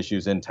other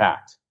tissues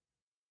intact?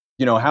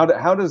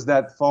 How does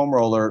that foam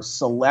roller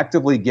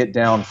selectively get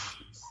down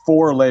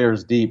 4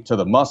 layers deep to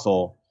the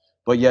muscle,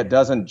 but yet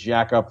doesn't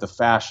jack up the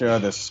fascia,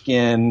 the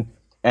skin,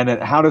 and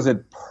how does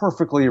it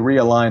perfectly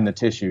realign the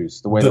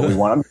tissues the way that we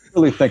want? I mean,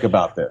 really think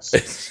about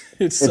this.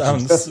 It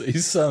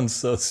sounds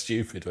so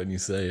stupid when you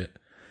say it.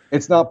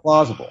 It's not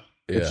plausible.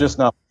 Yeah. It's just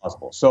not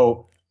plausible.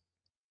 So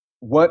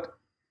what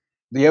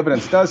the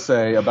evidence does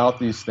say about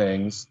these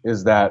things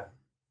is that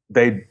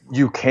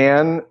you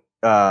can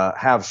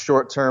have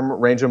short-term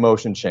range of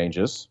motion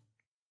changes,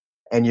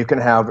 and you can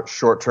have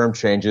short-term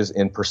changes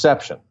in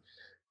perception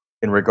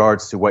in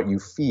regards to what you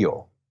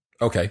feel.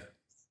 Okay.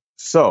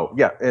 So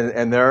yeah,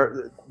 and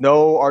there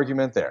no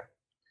argument there.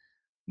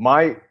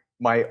 My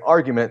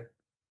argument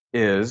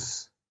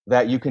is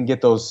that you can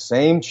get those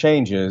same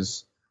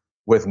changes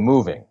with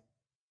moving.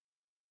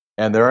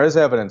 And there is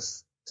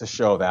evidence to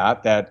show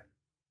that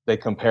they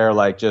compare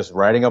like just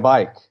riding a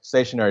bike,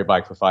 stationary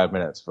bike for 5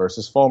 minutes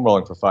versus foam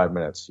rolling for 5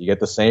 minutes. You get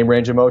the same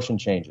range of motion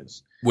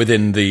changes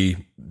within the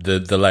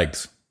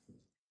legs.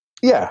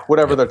 Yeah,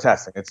 whatever they're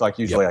testing. It's like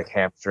usually like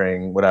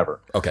hamstring,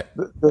 whatever. Okay.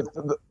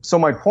 So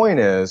my point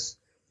is,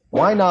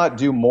 why not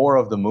do more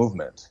of the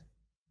movement,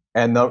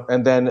 and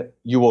then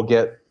you will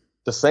get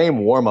the same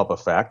warm up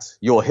effect.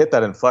 You will hit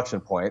that inflection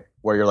point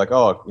where you're like,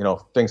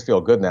 oh, things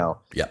feel good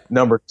now. Yeah.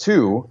 Number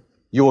two,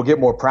 you will get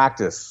more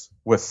practice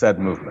with said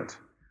movement.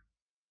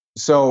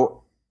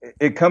 So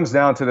it comes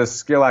down to this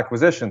skill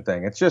acquisition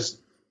thing. It's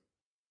just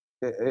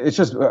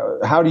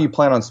how do you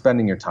plan on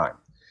spending your time?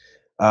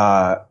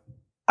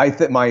 I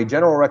think my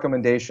general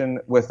recommendation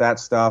with that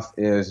stuff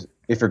is,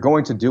 if you're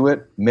going to do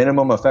it,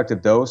 minimum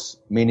effective dose,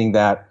 meaning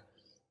that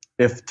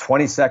if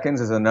 20 seconds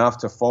is enough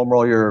to foam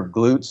roll your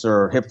glutes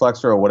or hip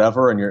flexor or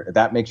whatever, and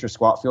that makes your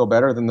squat feel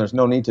better, then there's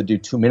no need to do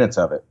 2 minutes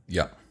of it.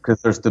 Yeah.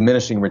 Because there's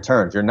diminishing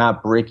returns. You're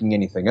not breaking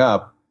anything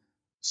up.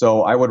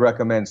 So I would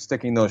recommend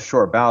sticking those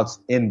short bouts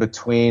in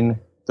between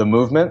the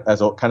movement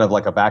as a kind of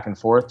like a back and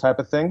forth type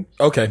of thing.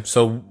 Okay.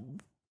 So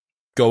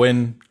go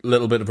in, a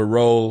little bit of a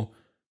roll.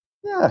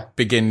 Yeah.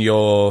 Begin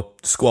your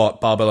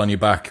squat, barbell on your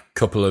back,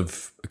 couple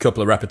of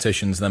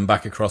repetitions, then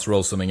back across,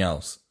 roll something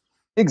else.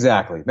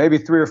 Exactly. Maybe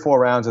 3 or 4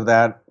 rounds of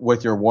that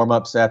with your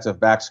warm-up sets of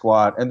back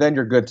squat, and then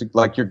you're good.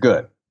 You're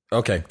good.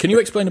 Okay. Can you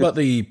explain about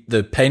the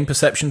pain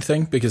perception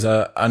thing? Because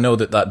I know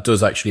that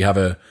does actually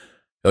have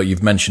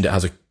you've mentioned it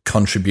has a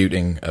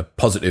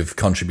positive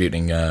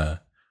contributing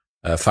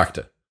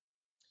factor.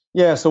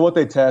 Yeah. So what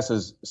they test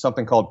is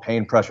something called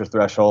pain pressure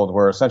threshold,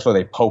 where essentially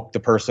they poke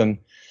the person.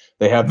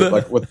 They have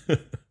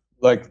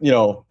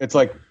it's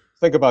like,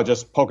 think about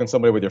just poking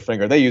somebody with your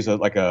finger. They use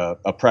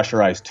a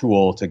pressurized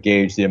tool to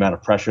gauge the amount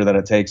of pressure that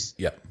it takes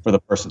for the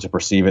person to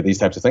perceive it, these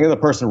types of things. And the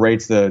person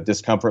rates the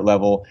discomfort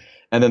level,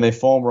 and then they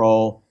foam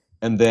roll,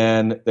 and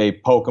then they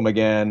poke them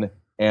again,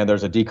 and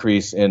there's a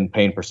decrease in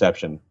pain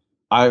perception.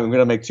 I'm going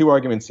to make 2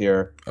 arguments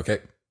here. Okay.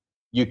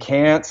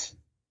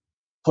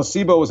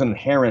 Placebo is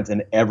inherent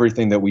in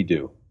everything that we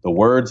do. The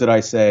words that I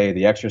say,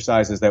 the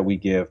exercises that we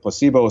give,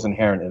 placebo is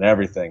inherent in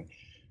everything.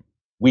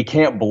 We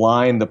can't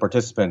blind the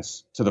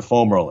participants to the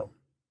foam rolling.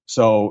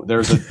 So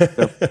don't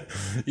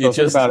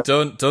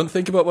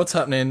think about what's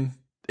happening.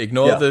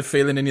 Ignore the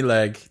feeling in your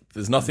leg.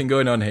 There's nothing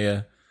going on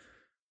here.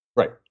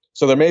 Right.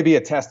 So there may be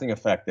a testing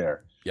effect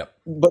there. Yep.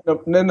 But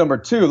then number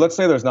 2, let's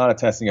say there's not a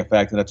testing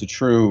effect and it's a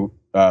true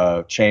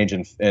change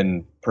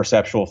in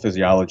perceptual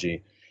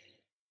physiology.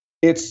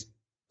 It's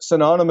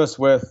synonymous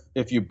with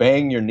if you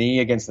bang your knee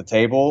against the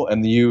table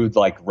and you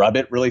like rub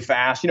it really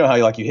fast. You know how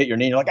you hit your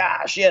knee and you're like,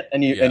 ah, shit,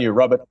 and you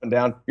rub it up and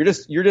down.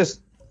 You're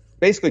just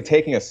basically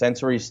taking a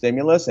sensory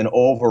stimulus and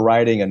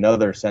overriding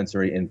another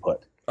sensory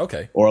input.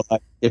 Okay. Or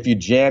like if you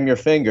jam your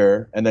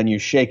finger and then you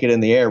shake it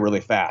in the air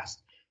really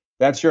fast.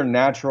 That's your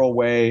natural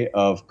way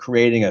of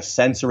creating a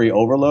sensory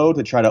overload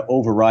to try to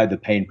override the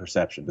pain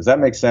perception. Does that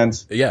make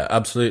sense? Yeah,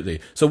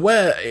 absolutely. So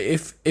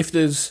if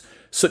there's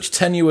such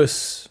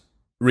tenuous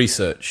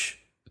research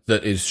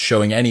that is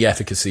showing any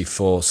efficacy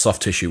for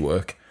soft tissue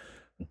work,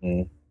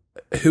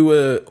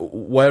 where's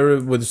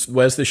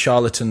the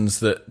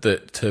charlatans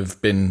that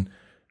have been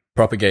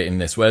propagating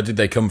this? Where did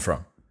they come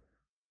from?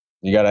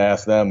 You got to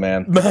ask them,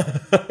 man.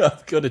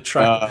 I've got to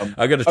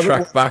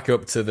track back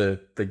up to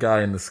the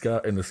guy in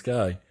the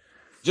sky.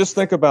 Just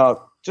think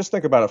about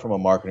it from a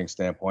marketing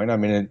standpoint. I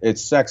mean,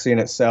 it's sexy and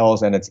it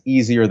sells, and it's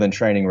easier than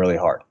training really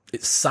hard.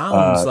 It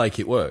sounds like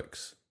it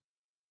works.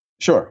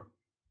 Sure,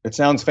 it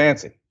sounds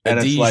fancy.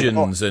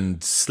 Adhesions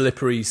and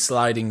slippery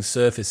sliding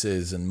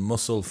surfaces and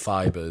muscle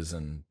fibers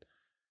and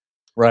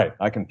right.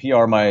 I can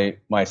PR my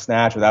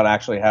snatch without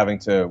actually having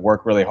to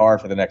work really hard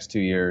for the next 2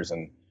 years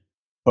and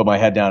put my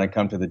head down and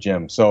come to the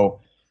gym.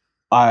 So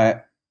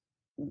I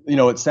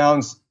know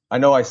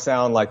I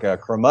sound like a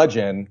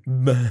curmudgeon,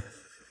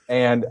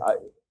 and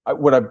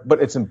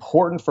but it's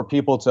important for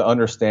people to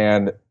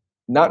understand,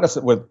 not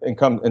necessarily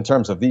in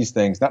terms of these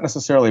things, not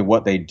necessarily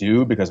what they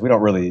do, because we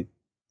don't really,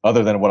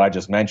 other than what I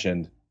just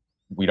mentioned,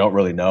 we don't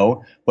really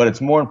know, but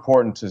it's more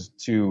important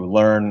to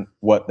learn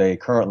what they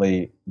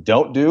currently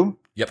don't do.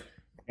 Yep.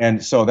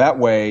 And so that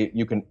way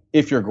you can,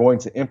 if you're going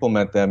to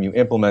implement them, you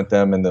implement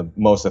them in the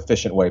most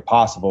efficient way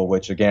possible,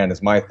 which again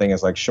is my thing,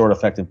 is like short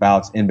effective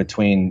bouts in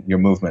between your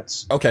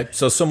movements. Okay.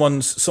 So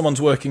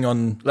someone's working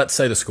on, let's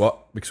say, the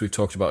squat, because we've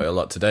talked about it a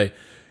lot today.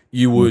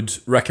 You would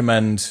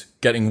recommend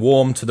getting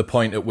warm to the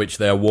point at which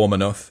they are warm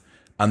enough.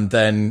 And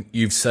then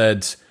you've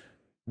said,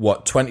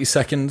 20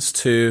 seconds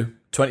to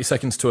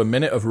a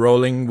minute of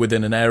rolling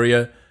within an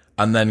area,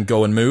 and then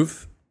go and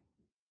move?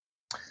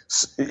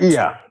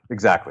 Yeah,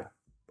 exactly.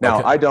 Now,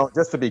 okay.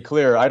 Just to be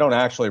clear, I don't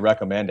actually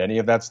recommend any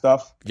of that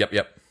stuff.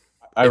 Yep.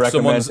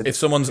 If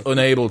someone's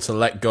unable to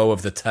let go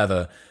of the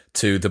tether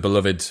to the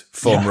beloved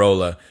foam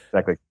roller,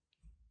 exactly,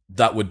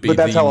 that would be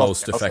the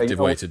most effective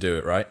way to do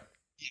it, right?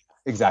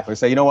 Exactly.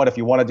 So, you know what, if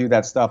you want to do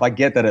that stuff, I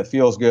get that it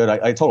feels good.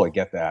 I totally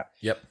get that.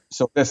 Yep.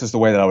 So this is the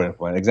way that I would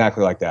implement it.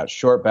 Exactly like that.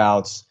 Short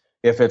bouts.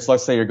 If it's,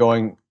 let's say you're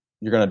going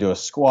you're going to do a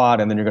squat,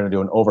 and then you're going to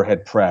do an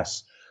overhead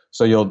press.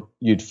 So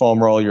you'd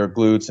foam roll your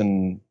glutes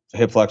and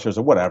hip flexors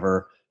or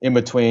whatever in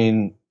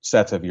between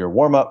sets of your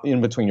warm up,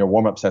 in between your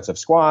warm up sets of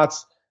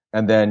squats,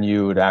 and then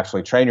you'd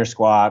actually train your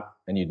squat,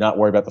 and you'd not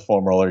worry about the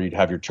foam roller. You'd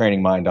have your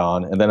training mind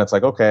on, and then it's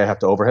like, okay, I have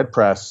to overhead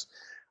press.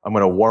 I'm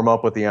going to warm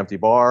up with the empty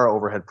bar,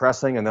 overhead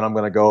pressing, and then I'm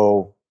going to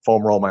go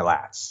foam roll my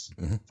lats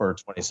for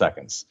 20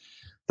 seconds.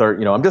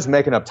 I'm just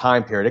making up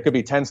time period. It could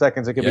be 10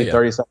 seconds. It could be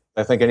 30 seconds.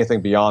 I think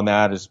anything beyond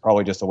that is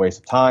probably just a waste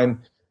of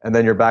time. And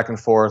then you're back and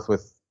forth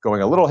with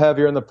going a little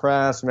heavier in the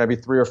press, maybe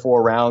 3 or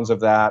 4 rounds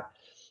of that.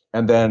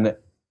 And then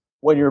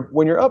when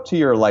you're up to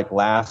your like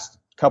last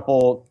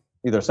couple,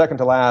 either second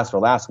to last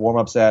or last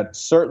warm-up set,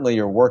 certainly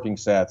your working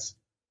sets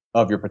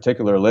of your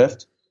particular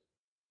lift,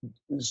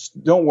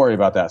 don't worry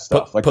about that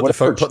stuff. Put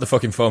the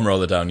fucking foam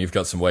roller down. You've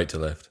got some weight to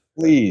lift.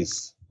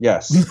 Please.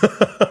 Yes.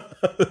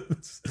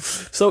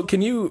 So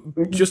can you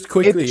just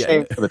quickly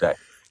for the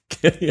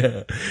day.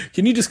 Yeah.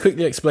 Can you just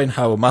quickly explain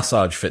how a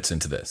massage fits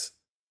into this?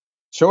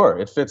 Sure.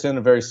 It fits in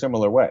a very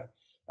similar way.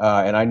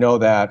 And I know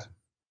that,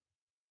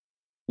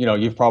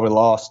 you've probably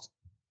lost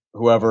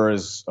whoever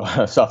is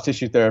a soft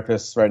tissue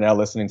therapist right now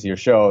listening to your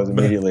show is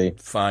immediately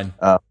fine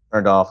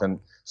turned off. And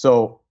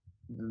so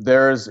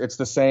it's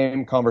the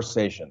same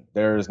conversation.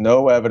 There's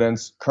no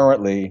evidence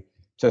currently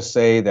to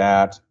say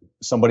that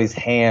somebody's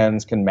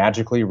hands can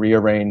magically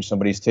rearrange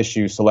somebody's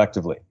tissue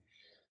selectively.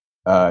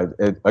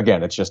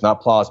 Again, it's just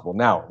not plausible.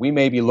 Now, we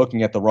may be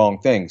looking at the wrong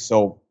thing.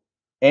 So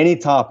any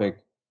topic,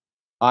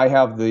 I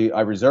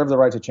reserve the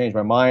right to change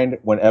my mind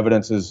when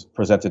evidence is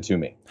presented to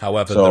me.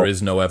 However, there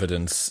is no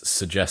evidence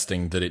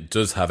suggesting that it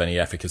does have any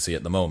efficacy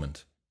at the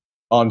moment.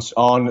 From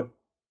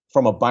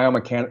a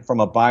biomechanic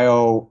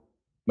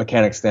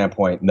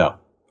standpoint, no.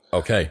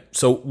 Okay.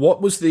 So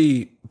what was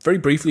very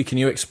briefly, can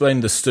you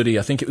explain the study?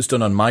 I think it was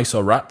done on mice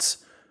or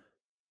rats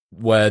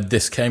where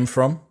this came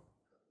from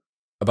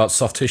about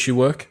soft tissue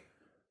work.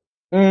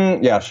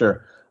 Yeah,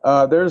 sure.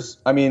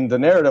 The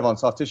narrative on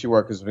soft tissue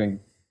work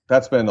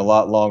that's been a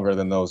lot longer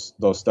than those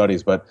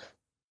studies, but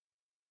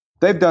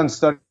they've done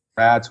studies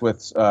on rats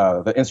with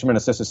the instrument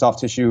assisted soft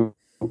tissue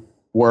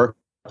work,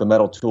 the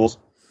metal tools.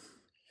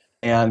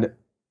 And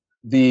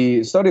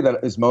the study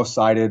that is most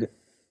cited,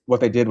 what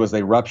they did was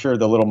they ruptured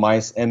the little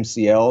mice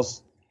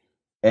MCLs,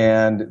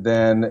 and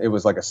then it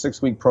was like a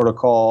 6-week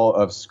protocol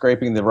of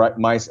scraping the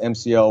mice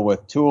MCL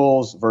with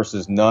tools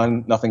versus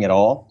nothing at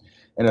all.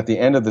 And at the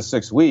end of the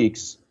 6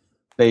 weeks,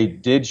 they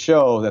did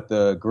show that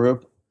the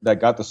group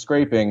that got the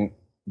scraping,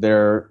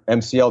 their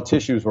MCL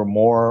tissues were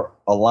more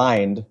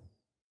aligned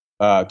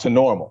to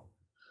normal,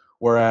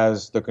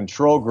 whereas the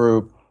control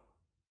group,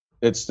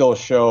 it still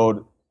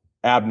showed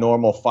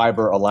abnormal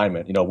fiber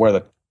alignment, where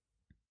the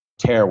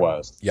tear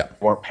was. Yeah. They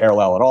weren't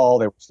parallel at all.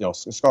 They were,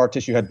 scar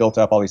tissue had built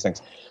up, all these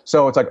things.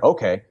 So it's like,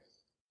 okay,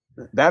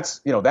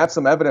 that's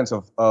some evidence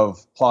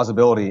of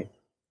plausibility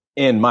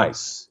in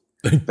mice.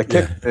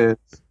 The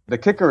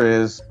kicker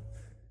is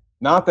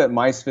not that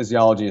mice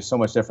physiology is so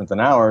much different than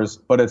ours,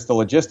 but it's the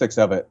logistics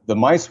of it. The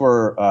mice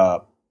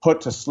were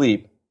put to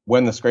sleep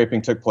when the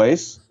scraping took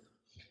place,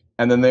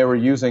 and then they were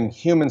using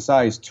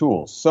human-sized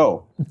tools.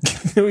 So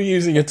they were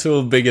using a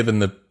tool bigger than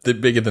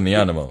the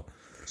animal.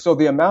 So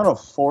the amount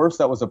of force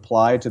that was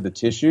applied to the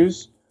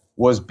tissues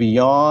was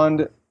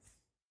beyond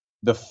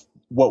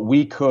what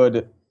we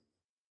could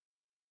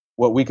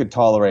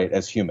tolerate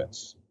as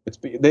humans.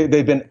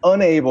 They've been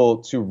unable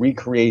to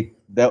recreate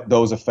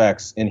those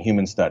effects in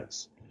human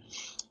studies.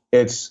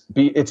 It's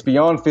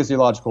beyond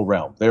physiological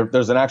realm.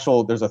 There's a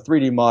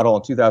 3D model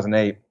in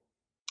 2008.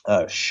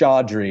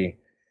 Chaudhry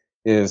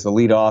is the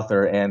lead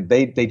author, and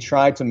they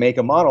tried to make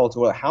a model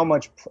to how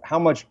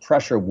much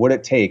pressure would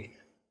it take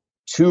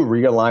to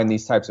realign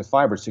these types of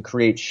fibers to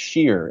create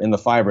shear in the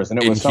fibers,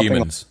 and it was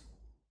something.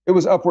 It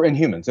was upward in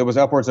humans. It was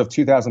upwards of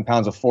 2,000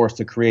 pounds of force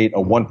to create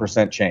a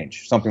 1%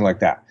 change, something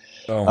like that.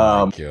 Oh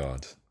my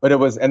God! But it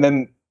was, and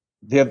then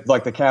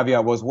the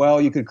caveat was,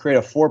 well, you could create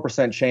a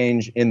 4%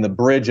 change in the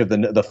bridge of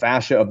the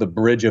fascia of the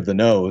bridge of the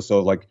nose. So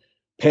like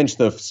pinch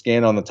the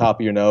skin on the top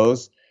of your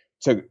nose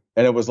and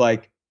it was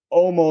like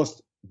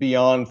almost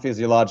beyond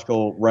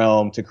physiological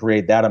realm to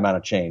create that amount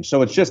of change.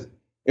 So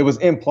it was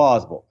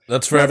implausible.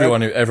 That's for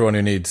everyone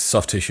who needs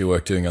soft tissue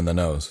work doing on the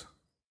nose.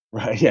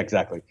 Right. Yeah,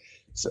 exactly.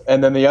 So,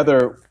 and then the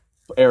other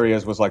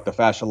areas was like the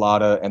fascia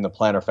lata and the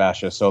plantar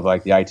fascia. So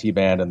like the IT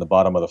band and the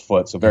bottom of the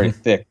foot. So very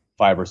thick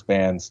fibrous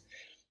bands.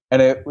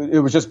 And it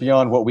was just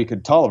beyond what we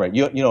could tolerate.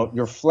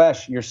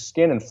 Your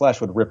skin and flesh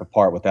would rip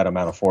apart with that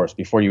amount of force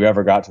before you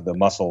ever got to the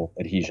muscle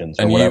adhesions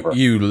or whatever. And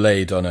you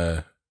laid on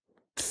a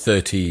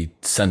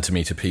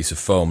 30-centimeter piece of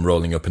foam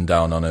rolling up and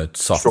down on a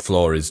soft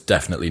floor is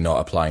definitely not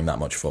applying that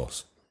much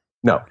force.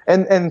 No.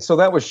 And so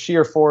that was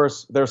sheer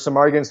force. There's some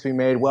arguments to be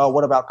made. Well,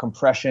 what about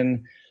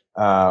compression?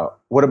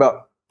 What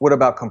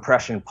about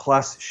compression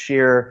plus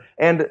shear?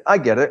 And I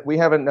get it. We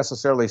haven't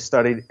necessarily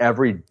studied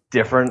every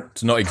different.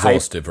 It's not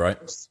exhaustive, right?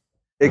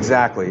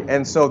 Exactly.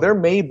 And so there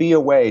may be a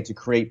way to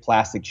create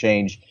plastic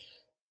change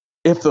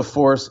if the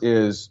force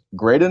is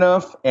great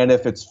enough and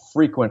if it's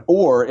frequent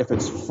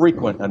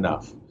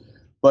enough.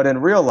 But in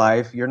real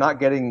life, you're not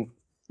getting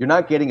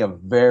a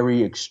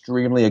very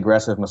extremely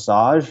aggressive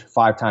massage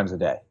 5 times a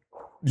day.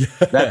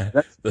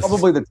 That's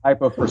probably the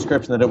type of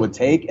prescription that it would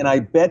take. And I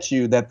bet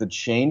you that the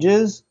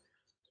changes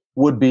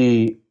would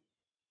be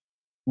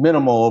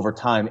minimal over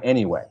time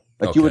anyway.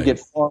 Like you would get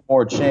far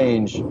more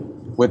change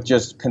with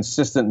just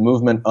consistent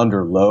movement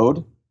under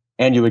load,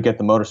 and you would get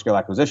the motor skill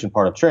acquisition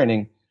part of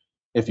training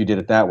if you did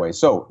it that way.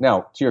 So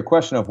now to your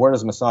question of where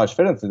does massage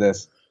fit into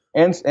this,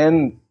 and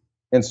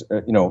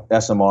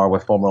SMR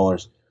with foam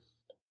rollers,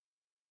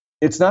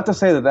 it's not to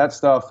say that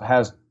stuff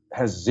has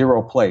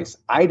zero place.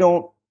 I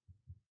don't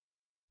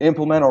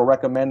implement or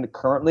recommend it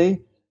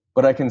currently,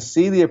 but I can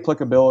see the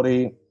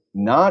applicability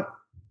not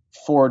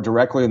for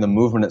directly in the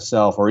movement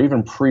itself or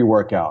even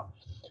pre-workout,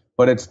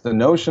 but it's the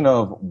notion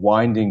of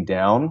winding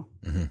down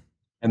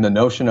and the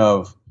notion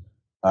of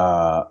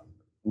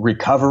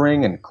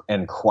recovering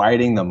and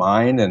quieting the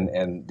mind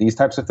and these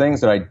types of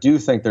things that I do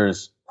think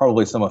there's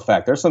probably some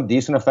effect. There's some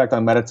decent effect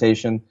on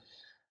meditation,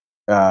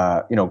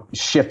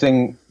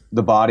 shifting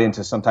the body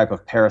into some type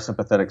of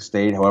parasympathetic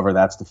state, however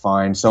that's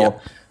defined. So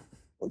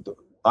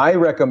I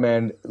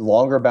recommend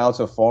longer bouts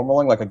of foam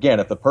rolling. Like, again,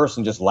 if the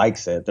person just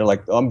likes it, they're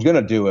like, I'm going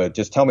to do it.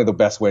 Just tell me the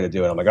best way to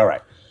do it. I'm like, all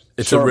right.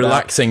 It's a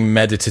relaxing,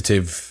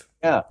 meditative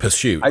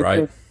pursuit,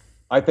 right?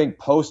 I think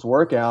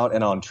post-workout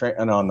and on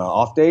the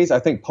off days, I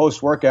think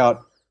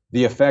post-workout,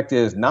 the effect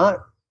is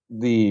not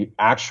the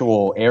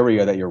actual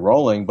area that you're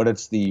rolling, but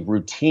it's the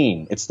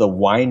routine. It's the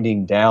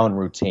winding down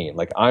routine.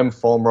 Like, I'm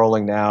foam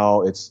rolling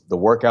now. It's the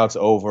workout's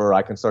over.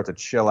 I can start to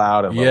chill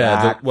out and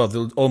relax.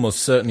 There'll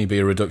almost certainly be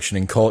a reduction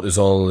in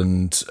cortisol,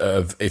 and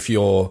if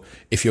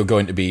you're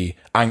going to be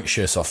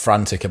anxious or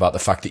frantic about the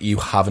fact that you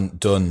haven't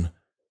done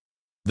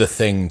the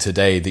thing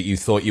today that you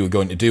thought you were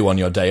going to do on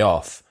your day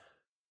off.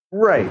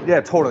 Right.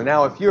 Yeah, totally.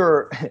 Now, if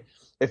you're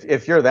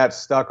that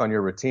stuck on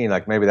your routine,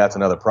 like, maybe that's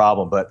another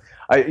problem. But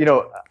I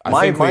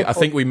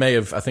think we may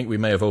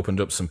have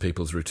opened up some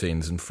people's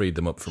routines and freed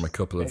them up from a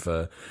couple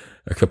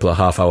of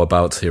half-hour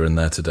bouts here and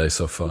there today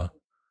so far.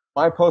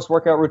 My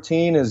post-workout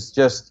routine is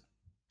just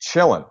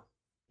chilling.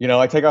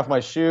 I take off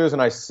my shoes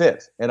and I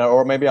sit,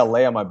 or maybe I'll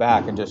lay on my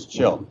back and just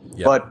chill.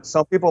 Yep. But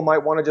some people might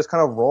want to just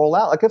kind of roll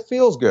out. Like, it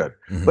feels good,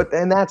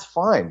 and that's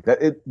fine.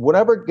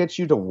 Whatever gets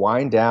you to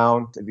wind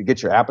down, to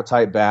get your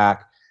appetite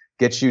back,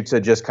 gets you to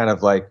just kind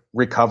of like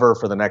recover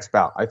for the next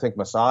bout. I think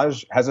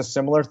massage has a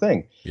similar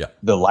thing. Yeah.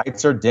 The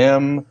lights are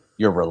dim.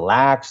 You're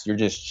relaxed. You're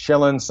just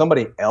chilling.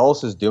 Somebody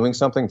else is doing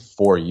something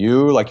for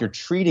you. Like, you're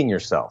treating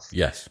yourself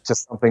to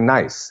something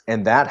nice.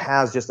 And that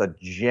has just a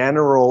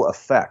general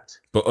effect.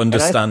 But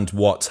understand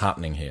what's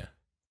happening here.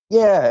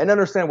 Yeah, and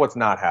understand what's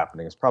not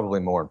happening is probably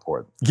more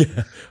important.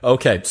 Yeah.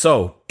 Okay,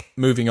 so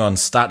moving on,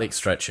 static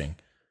stretching.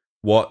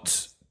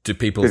 What do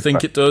people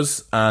think it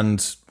does,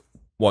 and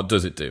what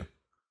does it do?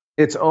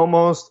 It's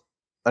almost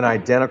an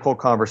identical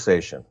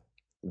conversation.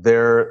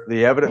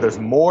 There's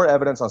more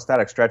evidence on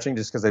static stretching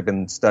just because they've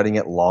been studying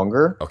it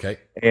longer. Okay.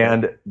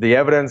 And the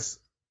evidence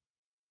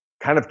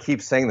kind of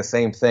keeps saying the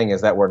same thing,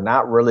 is that we're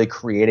not really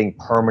creating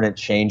permanent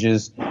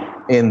changes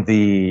in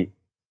the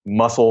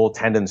muscle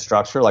tendon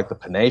structure, like the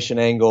pennation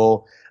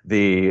angle,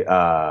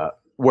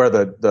 where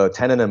the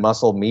tendon and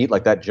muscle meet,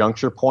 like that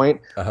juncture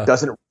point,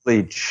 doesn't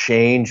really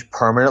change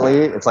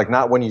permanently. It's like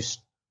not when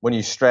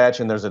you stretch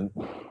and there's an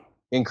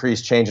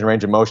increased change in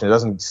range of motion, it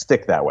doesn't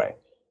stick that way.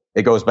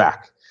 It goes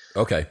back.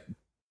 Okay.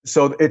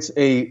 So it's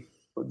the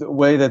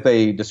way that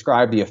they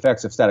describe the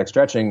effects of static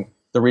stretching.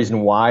 The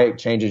reason why it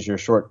changes your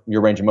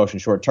range of motion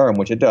short term,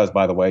 which it does,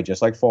 by the way,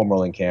 just like foam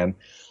rolling can,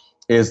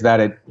 is that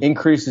it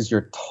increases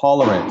your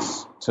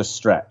tolerance to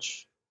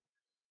stretch.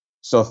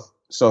 So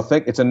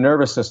think it's a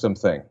nervous system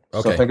thing.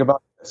 Okay. So think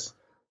about this.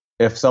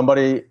 If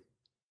somebody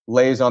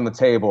lays on the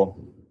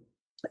table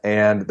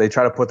and they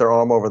try to put their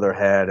arm over their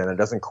head and it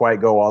doesn't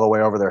quite go all the way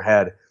over their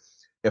head,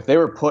 if they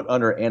were put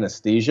under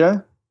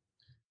anesthesia,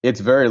 it's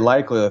very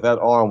likely that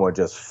arm would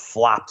just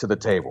flop to the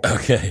table.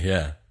 Okay,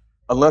 yeah.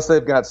 Unless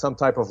they've got some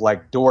type of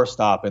like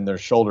doorstop in their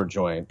shoulder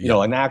joint,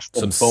 an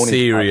actual some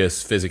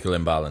serious physical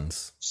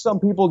imbalance. Some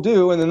people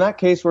do, and in that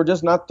case, we're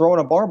just not throwing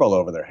a barbell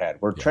over their head.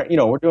 We're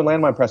we're doing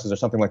landmine presses or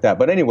something like that.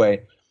 But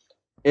anyway,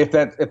 if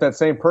that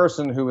same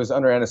person who is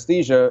under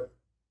anesthesia,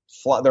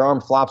 their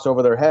arm flops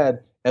over their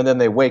head, and then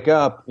they wake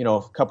up,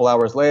 a couple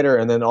hours later,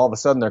 and then all of a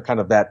sudden they're kind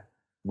of, that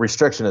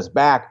restriction is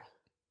back.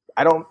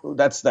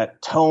 That's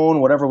that tone,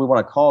 whatever we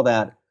want to call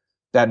that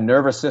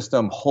nervous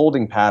system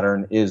holding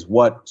pattern is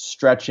what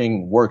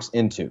stretching works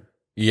into.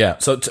 Yeah.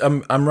 So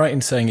I'm right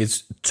in saying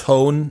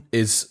tone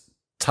is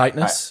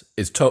tightness?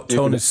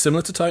 Tone is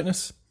similar to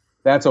tightness?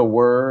 That's a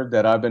word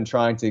that I've been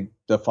trying to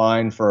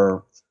define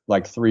for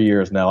like 3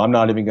 years now. I'm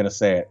not even going to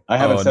say it. I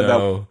haven't said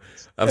that.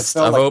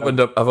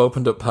 I've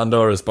opened up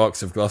Pandora's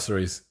box of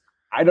glossaries.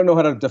 I don't know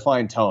how to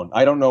define tone.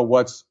 I don't know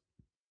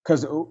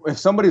because if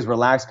somebody's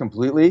relaxed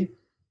completely,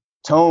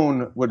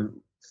 tone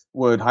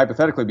would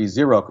hypothetically be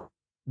zero.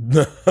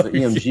 The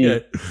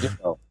EMG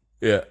zero.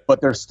 Yeah.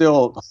 But there's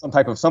still some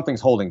type of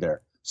something's holding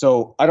there.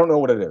 So I don't know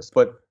what it is,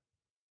 but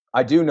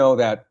I do know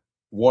that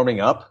warming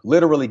up,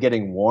 literally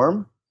getting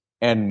warm,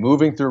 and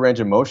moving through range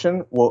of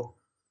motion will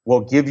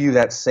give you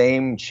that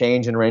same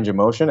change in range of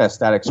motion as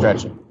static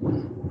stretching.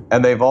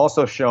 And they've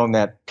also shown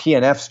that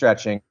PNF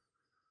stretching,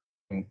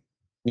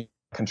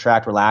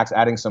 contract, relax,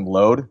 adding some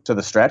load to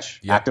the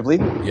stretch actively,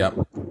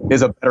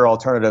 is a better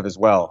alternative as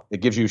well.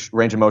 It gives you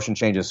range of motion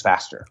changes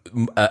faster.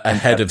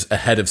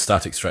 Ahead of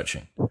static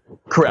stretching.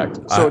 Correct.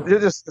 So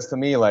it just says to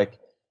me, like,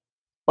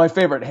 my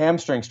favorite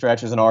hamstring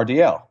stretch is an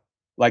RDL.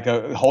 Like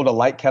hold a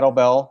light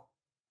kettlebell,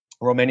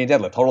 Romanian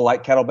deadlift. Hold a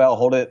light kettlebell,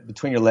 hold it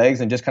between your legs,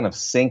 and just kind of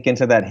sink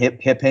into that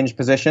hip hinge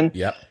position.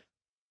 Yep.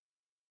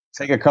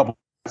 Take a couple,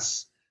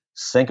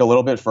 sink a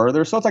little bit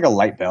further. So it's like a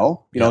light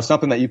bell, you know,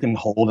 something that you can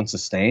hold and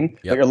sustain.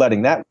 But you're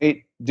letting that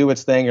weight do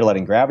its thing. You're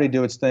letting gravity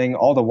do its thing.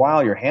 All the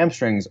while, your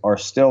hamstrings are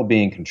still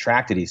being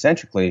contracted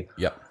eccentrically.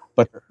 Yep.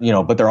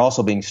 But they're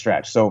also being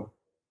stretched. So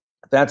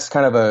that's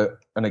kind of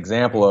an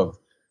example of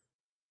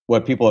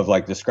what people have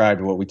like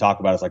described. What we talk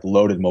about as like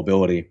loaded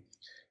mobility.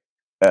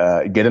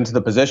 Get into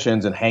the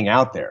positions and hang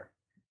out there.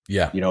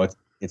 Yeah. You know,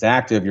 it's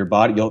active. Your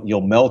body,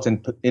 you'll melt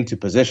into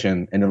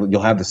position, and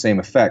you'll have the same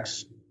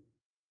effects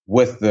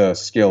with the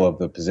skill of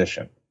the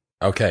position.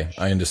 Okay,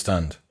 I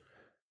understand.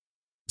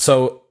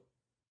 So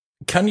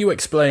can you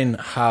explain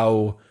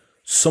how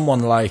someone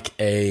like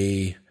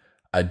a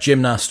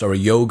gymnast or a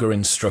yoga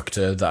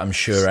instructor, that I'm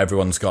sure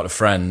everyone's got a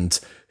friend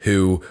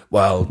who,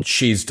 well,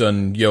 she's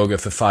done yoga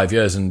for 5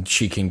 years and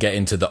she can get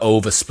into the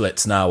over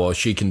splits now, or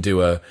she can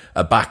do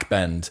a back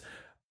bend.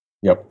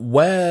 Yep.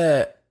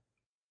 Where,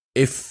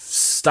 if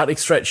static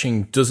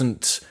stretching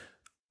doesn't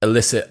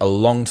elicit a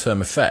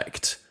long-term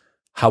effect,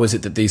 how is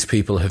it that these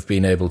people have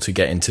been able to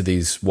get into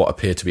these what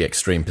appear to be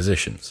extreme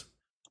positions?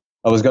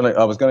 I was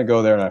gonna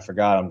go there and I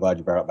forgot. I'm glad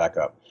you brought it back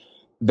up.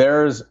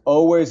 There's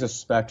always a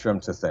spectrum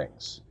to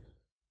things.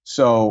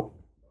 So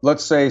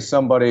let's say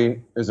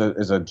somebody is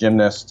a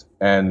gymnast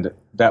and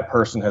that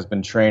person has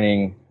been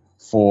training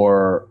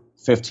for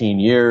 15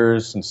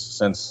 years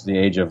since the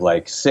age of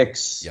like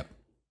 6. Yep.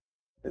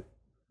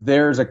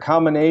 There's a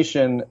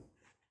combination.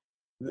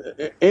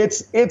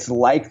 It's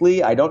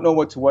likely, I don't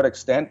know to what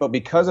extent, but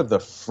because of the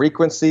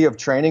frequency of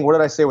training, what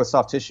did I say with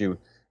soft tissue?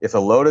 If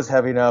the load is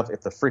heavy enough,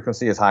 if the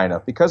frequency is high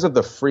enough, because of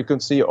the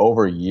frequency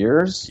over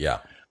years,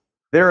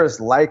 there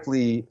is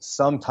likely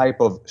some type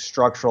of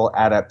structural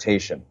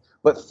adaptation.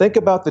 But think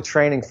about the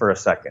training for a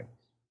second.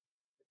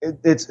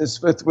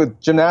 It's with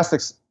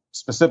gymnastics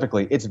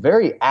specifically, it's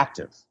very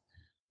active.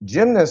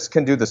 Gymnasts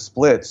can do the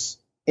splits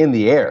in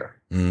the air.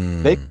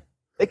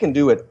 They can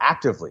do it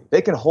actively.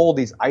 They can hold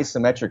these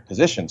isometric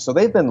positions. So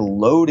they've been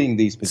loading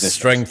these positions.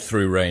 Strength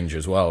through range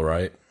as well,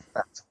 right?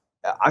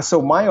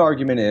 So my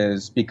argument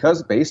is,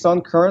 because based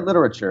on current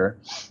literature,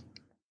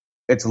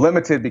 it's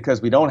limited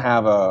because we're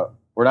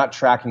not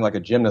tracking like a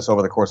gymnast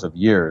over the course of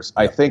years.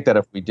 I think that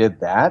if we did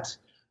that,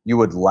 you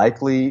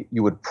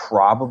would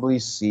probably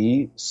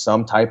see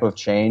some type of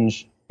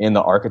change in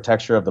the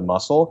architecture of the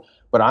muscle.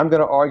 But I'm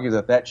going to argue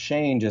that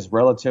change is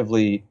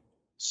relatively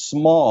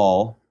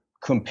small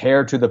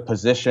compared to the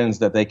positions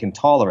that they can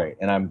tolerate.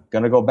 And I'm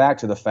going to go back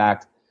to the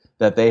fact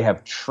that they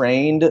have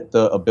trained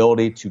the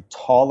ability to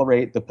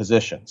tolerate the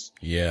positions.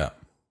 Yeah.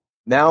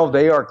 Now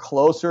they are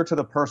closer to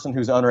the person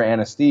who's under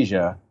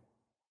anesthesia,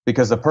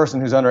 because the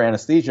person who's under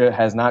anesthesia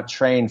has not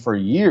trained for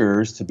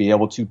years to be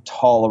able to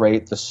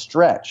tolerate the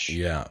stretch.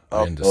 Yeah,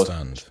 I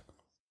understand.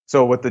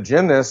 So with the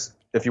gymnast,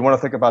 if you want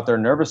to think about their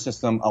nervous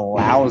system,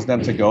 allows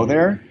them to go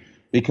there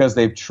because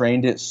they've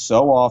trained it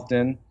so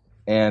often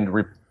and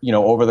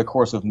over the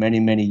course of many,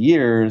 many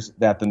years,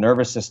 that the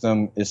nervous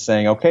system is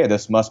saying, okay,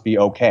 this must be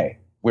okay.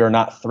 We're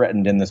not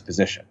threatened in this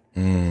position.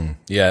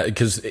 Yeah,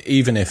 because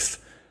even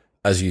if,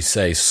 as you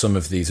say, some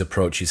of these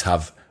approaches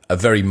have a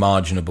very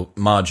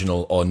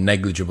marginal or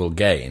negligible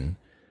gain,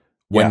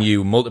 when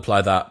you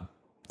multiply that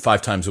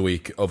 5 times a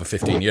week over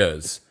 15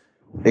 years,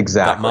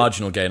 that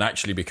marginal gain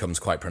actually becomes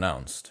quite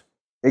pronounced.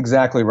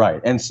 Exactly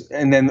right.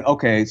 And then,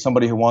 okay,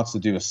 somebody who wants to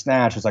do a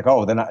snatch is like,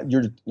 oh, then I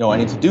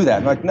need to do that.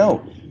 I'm like,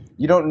 no.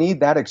 You don't need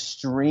that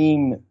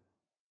extreme.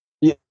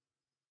 They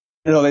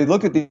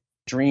look at the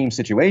extreme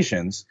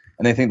situations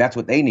and they think that's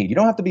what they need. You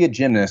don't have to be a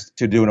gymnast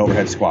to do an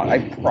overhead squat. I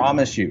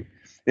promise you.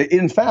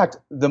 In fact,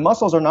 the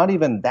muscles are not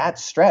even that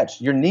stretched.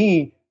 Your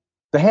knee,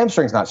 the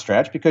hamstring's not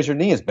stretched because your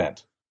knee is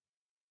bent.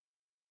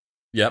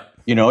 Yep.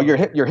 Your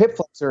hip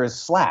flexor is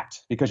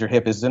slacked because your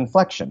hip is in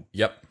flexion.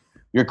 Yep.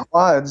 Your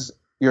quads,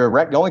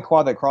 the only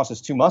quad that crosses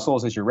 2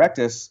 muscles is your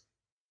rectus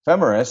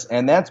femoris,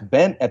 and that's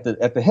bent at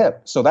the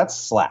hip. So that's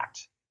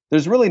slacked.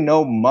 There's really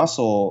no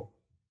muscle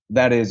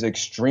that is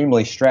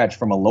extremely stretched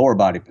from a lower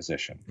body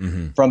position.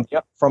 Mm-hmm.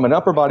 From an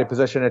upper body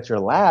position, it's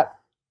your lat,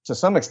 to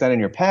some extent in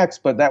your pecs,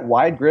 but that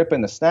wide grip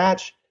in the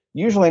snatch,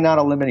 usually not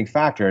a limiting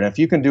factor. And if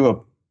you can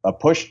do a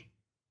push,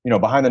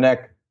 behind the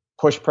neck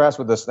push press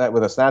with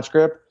a snatch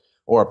grip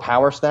or a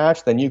power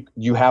snatch, then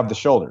you have the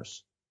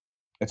shoulders.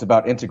 It's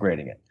about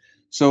integrating it.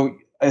 So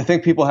I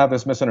think people have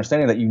this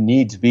misunderstanding that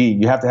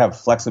you have to have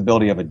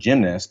flexibility of a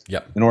gymnast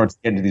in order to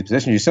get into these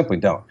positions. You simply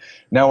don't.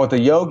 Now with the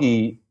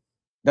yogi,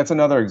 that's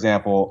another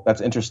example that's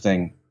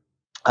interesting.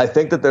 I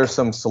think that there's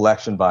some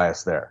selection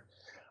bias there.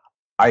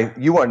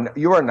 You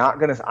are not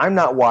gonna. I'm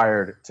not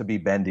wired to be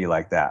bendy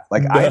like that.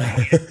 Like I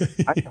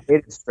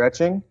hated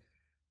stretching.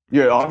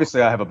 Yeah,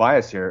 obviously I have a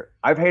bias here.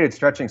 I've hated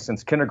stretching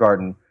since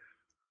kindergarten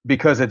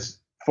because it's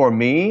for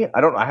me.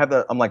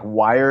 I'm like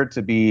wired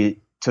to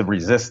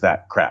resist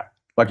that crap.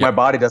 Like my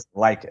body doesn't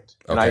like it,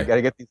 and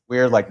I get these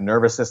weird like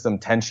nervous system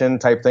tension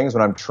type things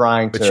when I'm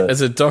trying to. Which,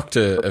 as a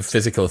doctor of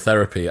physical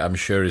therapy, I'm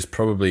sure is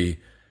probably,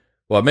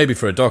 well, maybe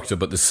for a doctor,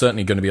 but there's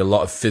certainly going to be a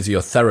lot of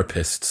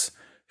physiotherapists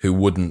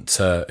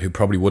who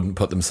probably wouldn't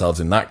put themselves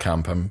in that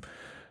camp. I'm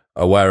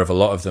aware of a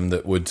lot of them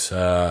that would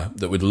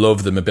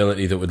love the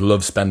mobility, that would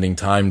love spending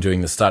time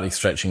doing the static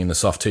stretching and the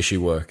soft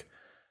tissue work.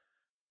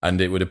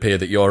 And it would appear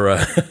that you're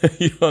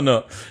you're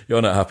not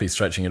happy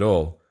stretching at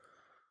all.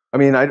 I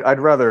mean,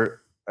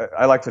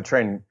 I like to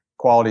train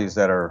qualities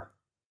that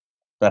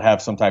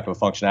have some type of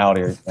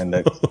functionality and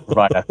that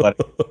provide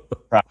athletic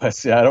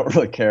prowess. Yeah, I don't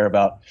really care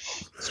about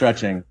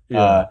stretching.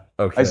 Yeah,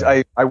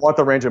 okay. I want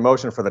the range of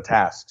motion for the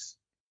tasks.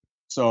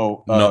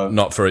 So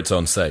not for its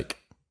own sake.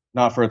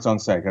 Not for its own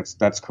sake.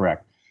 That's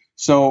correct.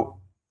 So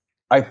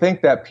I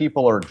think that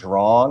people are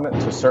drawn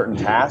to certain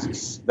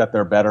tasks that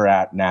they're better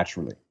at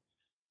naturally.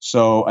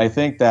 So I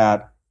think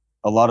that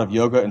a lot of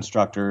yoga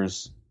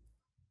instructors,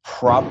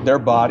 their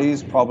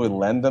bodies probably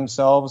lend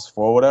themselves,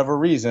 for whatever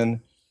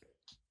reason,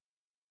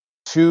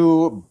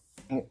 to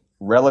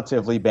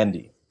relatively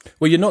bendy.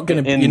 Well, you're not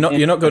going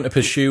to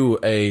pursue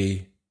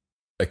a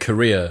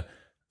career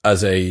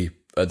as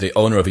the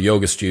owner of a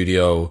yoga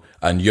studio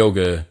and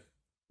yoga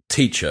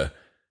teacher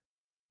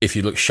if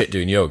you look shit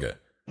doing yoga.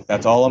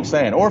 That's all I'm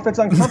saying. Or if it's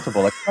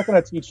uncomfortable. Like, I'm not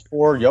going to teach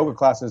 4 yoga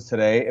classes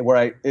today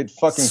where it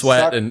fucking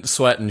sweat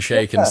and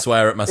shake and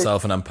swear at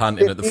myself and I'm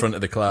panting at the front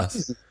of the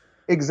class.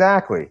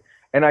 Exactly.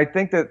 And I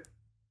think that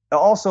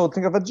also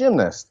think of a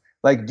gymnast.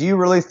 Like, do you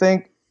really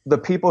think the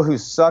people who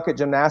suck at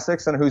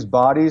gymnastics and whose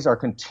bodies are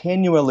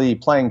continually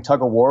playing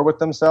tug of war with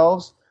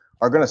themselves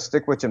are going to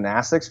stick with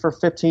gymnastics for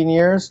 15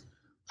 years?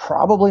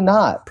 Probably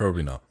not.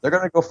 Probably not. They're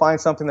going to go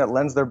find something that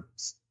lends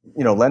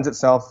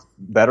itself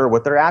better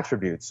with their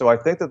attributes. So I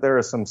think that there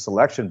is some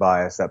selection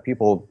bias that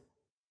people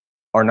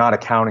are not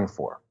accounting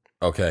for.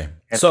 Okay.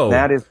 And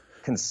that is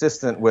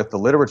consistent with the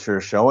literature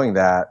showing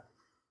that,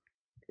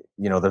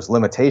 there's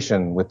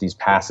limitation with these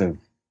passive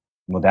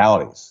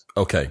modalities.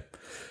 Okay.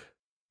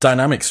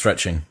 Dynamic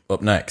stretching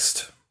up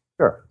next.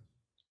 Sure.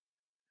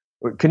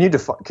 Can you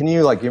give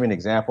me an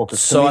example?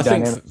 Because to me,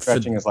 dynamic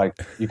stretching is like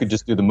you could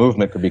just do the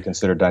movement could be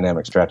considered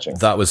dynamic stretching.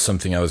 That was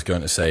something I was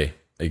going to say.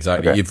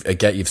 Exactly.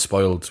 Okay. We've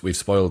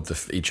spoiled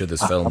each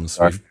other's films.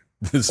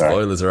 The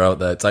spoilers are out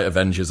there. It's like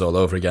Avengers all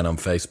over again on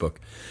Facebook.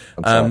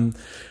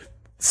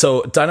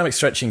 So dynamic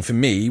stretching for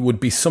me would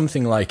be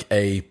something like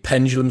a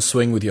pendulum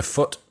swing with your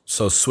foot.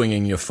 So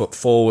swinging your foot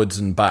forwards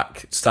and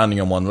back, standing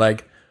on one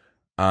leg,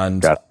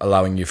 and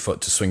allowing your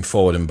foot to swing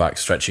forward and back,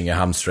 stretching your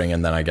hamstring,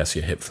 and then I guess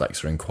your hip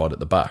flexor and quad at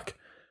the back.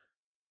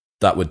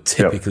 That would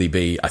typically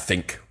be, I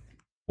think,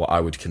 what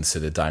I would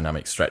consider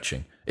dynamic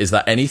stretching. Is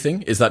that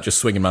anything? Is that just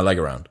swinging my leg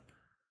around?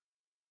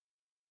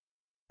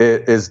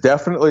 It is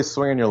definitely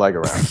swinging your leg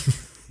around.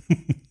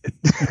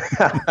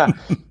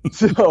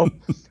 So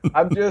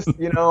I'm just,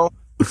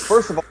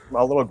 first of all, I'm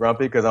a little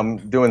grumpy because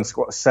I'm doing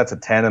sets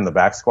of 10 in the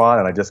back squat,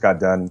 and I just got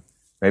done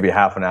maybe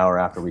half an hour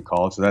after we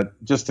called. So that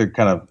just to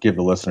kind of give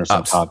the listeners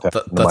some context.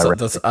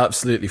 That's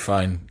absolutely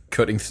fine.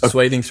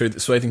 Swathing through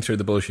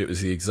the bullshit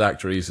was the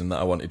exact reason that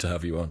I wanted to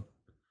have you on.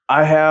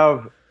 I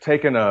have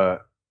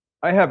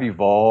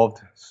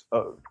evolved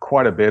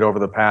quite a bit over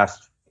the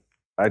past,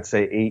 I'd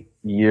say 8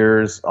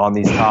 years on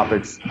these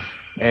topics.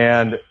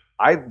 And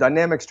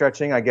dynamic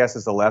stretching, I guess,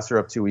 is the lesser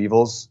of two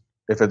evils.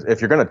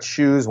 If you're going to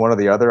choose one or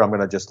the other, I'm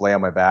going to just lay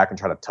on my back and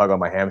try to tug on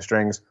my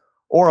hamstrings,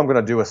 or I'm going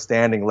to do a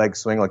standing leg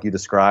swing like you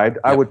described.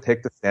 Yep. I would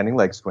pick the standing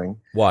leg swing.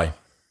 Why?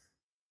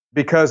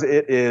 Because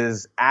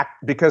there's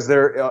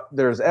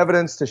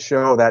evidence to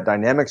show that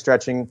dynamic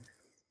stretching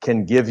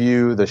can give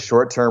you the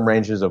short-term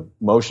ranges of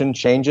motion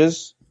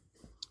changes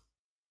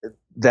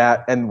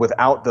and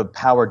without the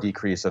power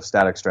decrease of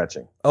static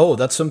stretching. Oh,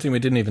 that's something we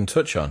didn't even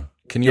touch on.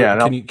 Can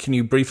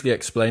you briefly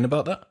explain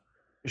about that?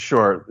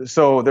 Sure.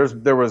 So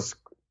there was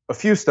a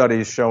few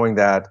studies showing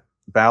that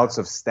bouts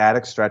of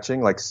static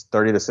stretching, like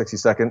 30 to 60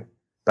 second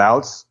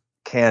bouts,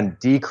 can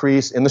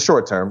decrease in the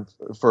short term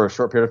for a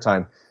short period of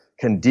time,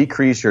 can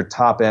decrease your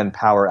top end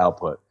power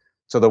output.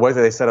 So the way that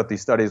they set up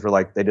these studies were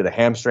like they did a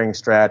hamstring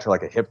stretch or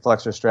like a hip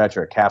flexor stretch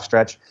or a calf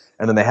stretch,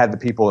 and then they had the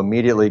people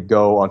immediately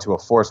go onto a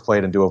force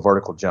plate and do a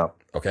vertical jump.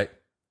 Okay.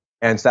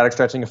 And static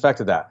stretching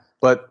affected that.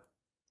 But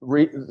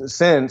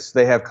since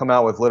they have come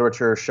out with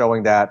literature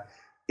showing that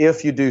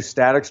if you do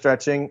static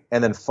stretching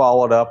and then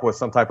follow it up with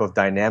some type of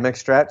dynamic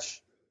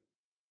stretch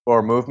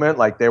or movement,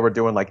 like they were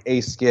doing like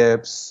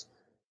skips,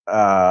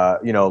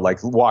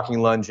 like walking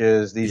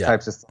lunges, these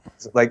types of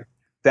things, like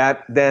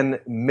that then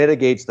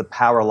mitigates the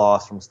power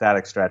loss from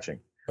static stretching.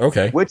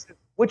 Okay.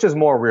 Which is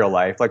more real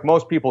life. Like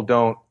most people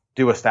don't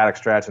do a static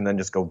stretch and then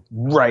just go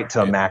right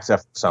to a max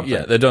effort or something.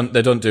 Yeah, they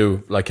don't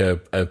do like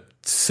a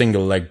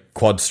single leg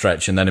quad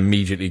stretch and then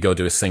immediately go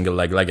do a single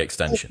leg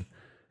extension.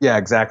 Yeah,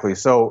 exactly.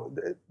 So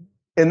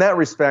in that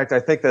respect, I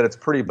think that it's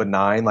pretty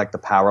benign, like the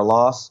power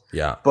loss.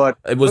 Yeah. But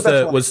Was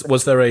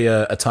there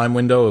a time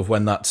window of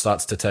when that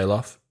starts to tail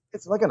off?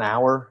 it's like an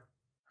hour.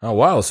 Oh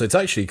wow! So it's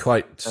actually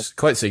quite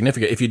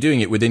significant. If you're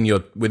doing it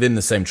within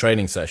the same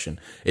training session,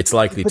 it's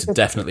likely to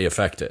definitely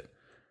affect it.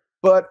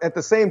 But at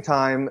the same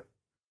time,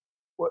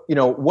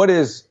 what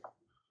is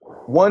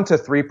 1 to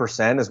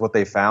 3% is what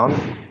they found,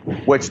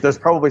 which there's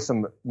probably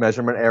some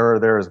measurement error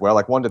there as well.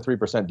 Like 1 to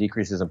 3%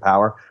 decreases in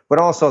power, but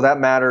also that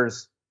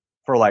matters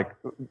for like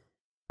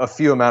a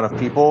few amount of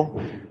people,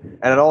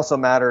 and it also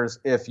matters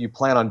if you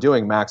plan on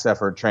doing max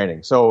effort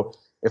training. So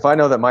if I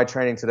know that my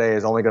training today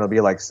is only going to be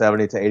like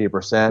 70 to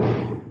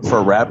 80%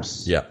 for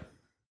reps, yeah,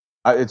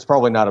 it's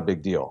probably not a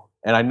big deal.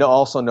 And I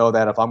also know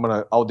that if I'm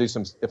going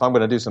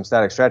to do some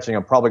static stretching,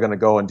 I'm probably going to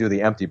go and do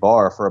the empty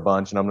bar for a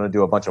bunch, and I'm going to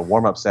do a bunch of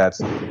warm up sets.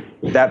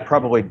 That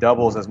probably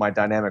doubles as my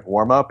dynamic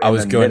warm up. I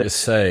was going to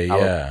say,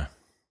 yeah,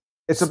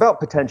 it's about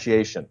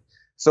potentiation.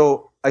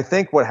 So I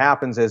think what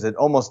happens is it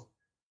almost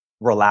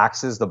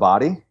relaxes the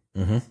body.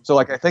 Mm-hmm. So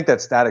like I think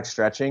that static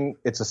stretching,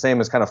 it's the same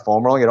as kind of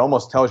foam rolling. It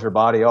almost tells your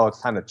body, oh,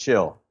 it's time to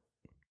chill.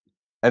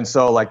 And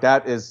so like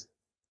that is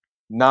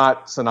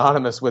not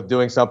synonymous with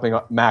doing something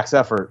max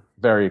effort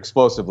very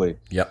explosively.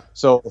 Yep.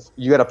 So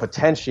you got to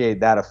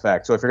potentiate that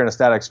effect. So if you're going to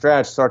static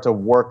stretch, start to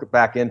work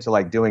back into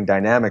like doing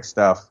dynamic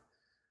stuff,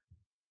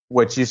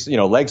 which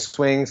leg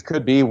swings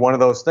could be one of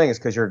those things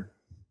because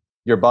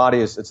your body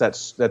is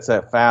that's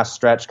that fast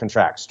stretch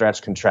contract,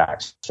 stretch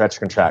contract, stretch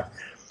contract.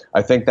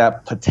 I think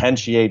that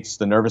potentiates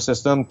the nervous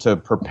system to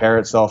prepare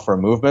itself for a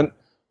movement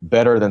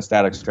better than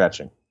static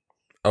stretching.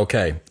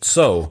 Okay,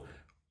 so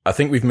I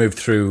think we've moved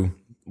through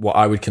what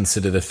I would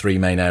consider the three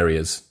main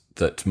areas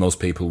that most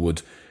people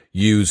would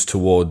use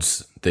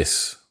towards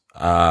this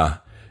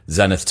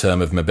zenith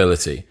term of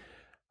mobility.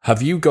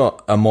 Have you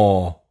got a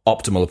more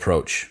optimal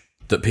approach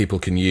that people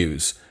can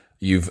use?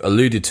 You've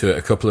alluded to it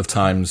a couple of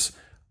times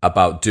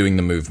about doing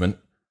the movement.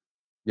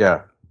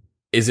 Yeah.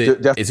 Is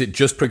it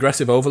just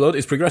progressive overload?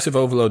 Is progressive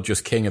overload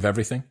just king of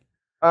everything?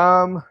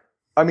 I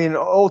mean,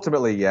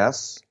 ultimately,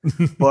 yes.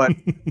 But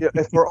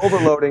if we're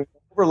overloading,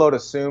 overload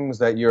assumes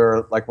that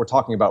we're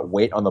talking about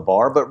weight on the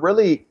bar. But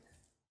really,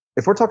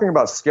 if we're talking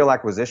about skill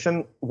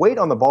acquisition, weight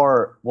on the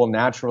bar will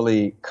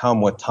naturally come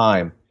with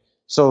time.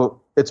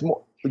 So it's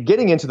more,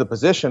 getting into the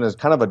position is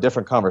kind of a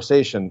different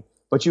conversation,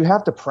 but you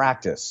have to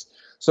practice.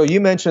 So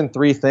you mentioned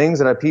three things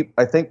that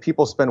I think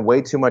people spend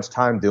way too much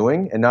time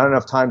doing and not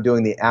enough time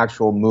doing the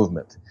actual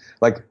movement.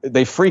 Like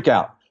they freak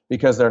out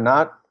because they're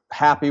not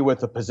happy with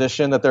the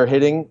position that they're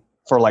hitting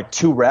for like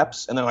 2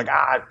 reps. And they're like,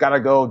 I've got to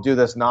go do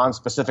this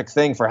non-specific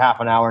thing for half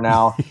an hour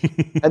now.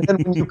 And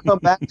then when you come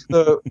back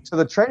to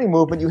the training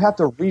movement, you have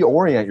to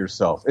reorient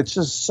yourself. It's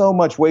just so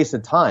much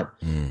wasted time.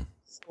 Mm.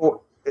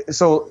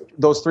 So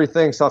those three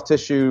things, soft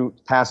tissue,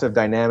 passive,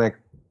 dynamic,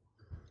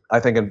 I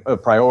think a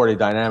priority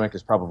dynamic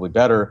is probably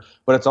better,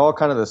 but it's all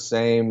kind of the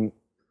same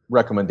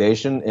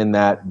recommendation in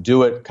that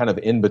do it kind of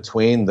in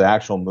between the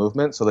actual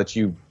movement so that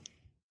you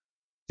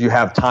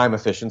have time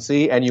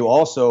efficiency and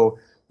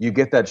you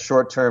get that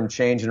short-term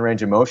change in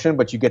range of motion,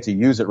 but you get to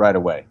use it right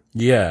away.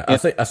 Yeah, I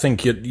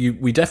think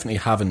we definitely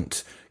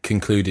haven't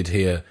concluded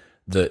here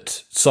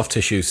that soft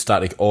tissue,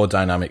 static or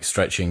dynamic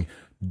stretching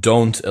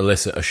don't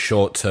elicit a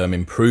short-term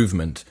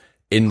improvement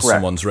in Correct.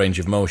 Someone's range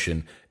of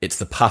motion. It's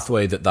the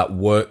pathway that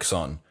works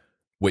on,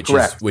 which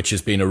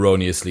has been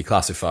erroneously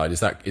classified.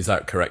 Is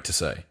that correct to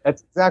say?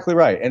 That's exactly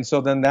right. And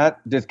so then that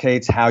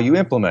dictates how you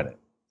implement it.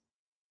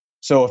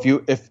 So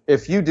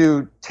if you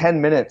do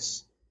 10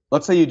 minutes,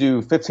 let's say you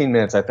do 15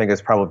 minutes, I think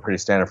is probably pretty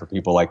standard for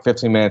people, like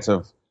 15 minutes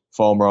of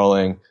foam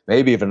rolling,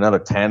 maybe even another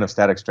 10 of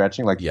static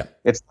stretching. Like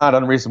It's not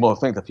unreasonable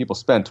to think that people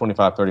spend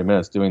 25, 30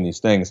 minutes doing these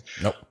things.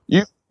 Nope.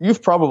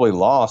 You've probably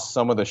lost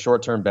some of the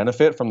short-term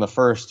benefit from the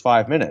first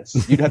 5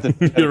 minutes. You'd have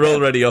to. You're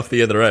already off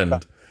the other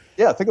end.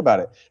 Yeah, think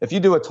about it. If you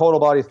do a total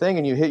body thing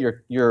and you hit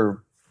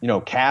your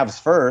calves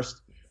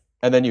first,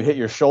 and then you hit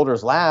your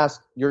shoulders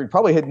last, you're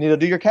probably need to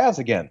do your calves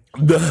again.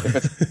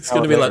 It's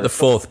going to be like the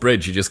fourth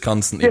bridge. You're just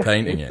constantly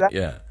painting exactly.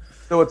 it. Yeah.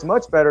 So it's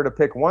much better to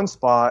pick one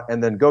spot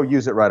and then go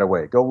use it right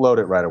away. Go load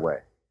it right away.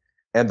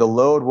 And the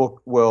load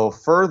will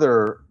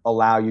further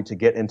allow you to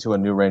get into a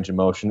new range of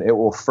motion. It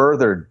will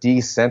further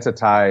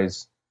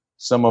desensitize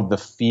some of the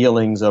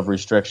feelings of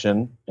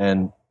restriction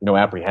and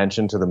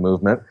apprehension to the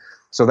movement.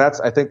 So that's,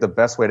 I think, the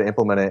best way to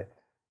implement it.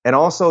 And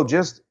also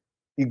just,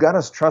 you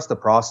got to trust the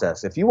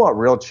process. If you want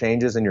real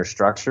changes in your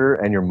structure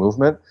and your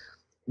movement,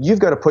 you've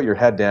got to put your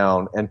head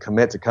down and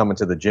commit to coming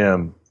to the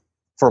gym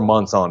for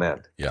months on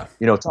end. Yeah.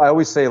 I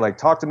always say,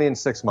 talk to me in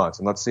 6 months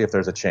and let's see if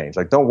there's a change.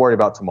 Don't worry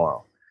about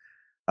tomorrow.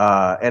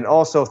 And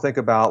also think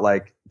about,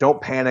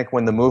 don't panic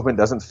when the movement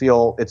doesn't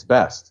feel its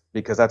best,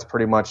 because that's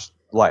pretty much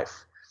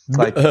life.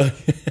 The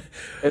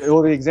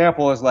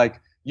example is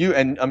you,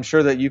 and I'm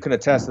sure that you can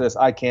attest to this.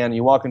 I can.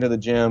 You walk into the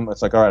gym.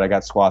 It's like, all right, I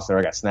got squats there.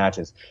 I got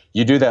snatches.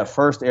 You do that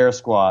first air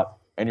squat,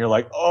 and you're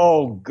like,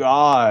 oh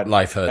God,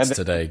 life hurts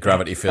today.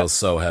 Gravity feels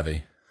so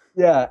heavy.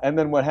 Yeah, and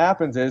then what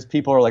happens is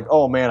people are like,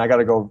 oh man, I got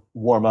to go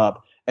warm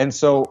up, and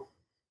so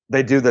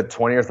they do the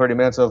 20 or 30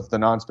 minutes of the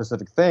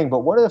non-specific thing. But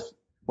what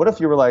if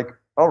you were like,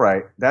 all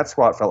right, that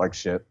squat felt like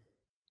shit.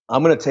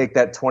 I'm going to take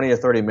that 20 or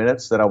 30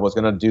 minutes that I was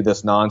going to do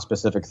this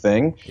non-specific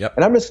thing,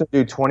 and I'm just going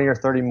to do 20 or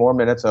 30 more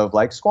minutes of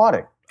like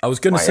squatting. I was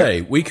going to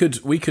say, we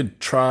could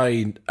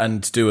try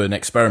and do an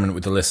experiment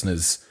with the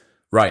listeners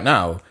right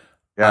now.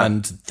 Yeah.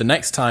 And the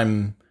next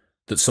time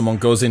that someone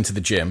goes into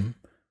the gym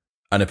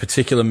and a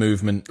particular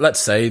movement, let's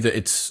say that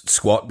it's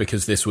squat,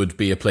 because this would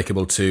be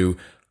applicable to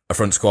a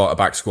front squat, a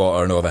back squat,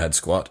 or an overhead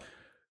squat,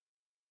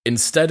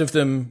 instead of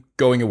them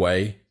going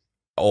away,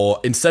 or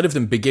instead of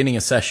them beginning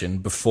a session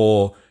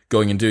before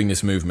going and doing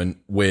this movement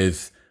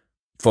with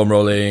foam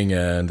rolling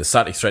and the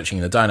static stretching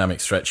and the dynamic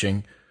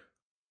stretching,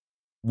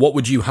 what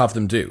would you have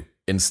them do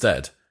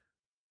instead?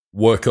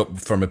 Work up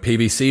from a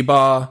PVC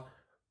bar,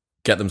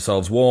 get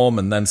themselves warm,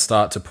 and then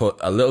start to put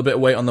a little bit of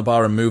weight on the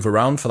bar and move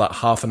around for that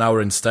half an hour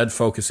instead,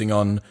 focusing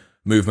on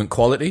movement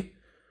quality?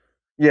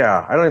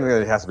 Yeah, I don't even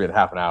think it has to be at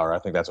half an hour. I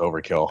think that's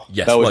overkill.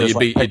 Yes, well,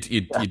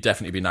 you'd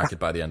definitely be knackered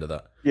by the end of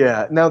that.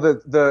 Yeah, now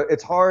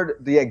it's hard,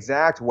 the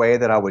exact way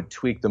that I would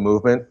tweak the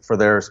movement for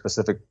their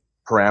specific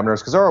parameters,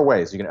 because there are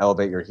ways. You can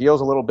elevate your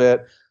heels a little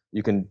bit.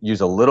 You can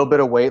use a little bit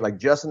of weight, like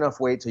just enough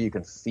weight so you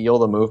can feel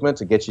the movement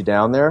to get you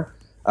down there.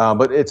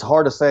 But it's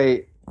hard to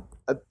say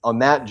on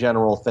that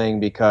general thing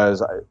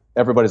because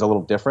everybody's a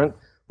little different.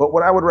 But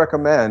what I would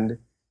recommend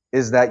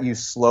is that you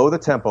slow the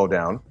tempo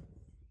down.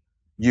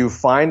 You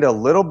find a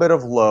little bit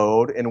of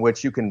load in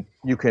which you can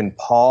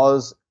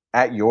pause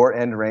at your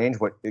end range,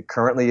 what it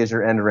currently is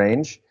your end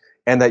range,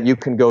 and that you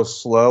can go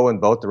slow in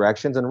both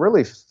directions and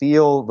really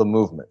feel the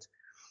movement.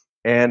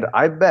 And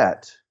I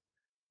bet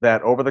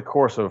that over the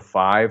course of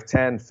 5,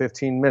 10,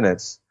 15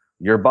 minutes,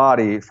 your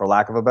body, for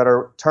lack of a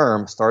better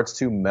term, starts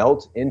to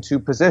melt into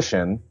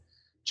position,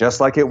 just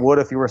like it would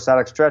if you were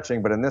static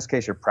stretching. But in this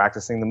case, you're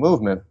practicing the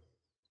movement,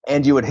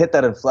 and you would hit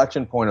that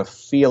inflection point of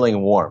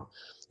feeling warm.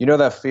 You know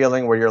that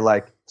feeling where you're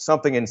like,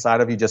 something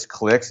inside of you just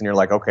clicks and you're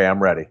like, okay,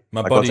 I'm ready.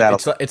 My body,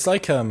 it's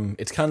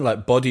kind of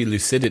like body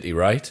lucidity,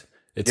 right?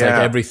 It's like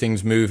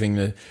everything's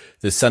moving,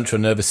 the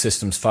central nervous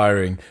system's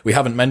firing. We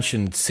haven't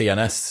mentioned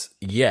CNS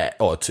yet,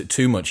 or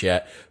too much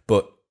yet,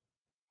 but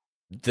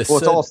it's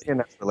all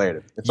CNS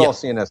related. It's all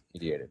CNS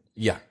mediated.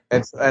 Yeah.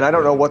 And I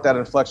don't know what that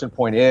inflection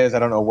point is. I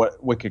don't know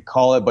what we could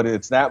call it, but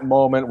it's that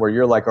moment where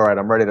you're like, all right,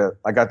 I'm ready to,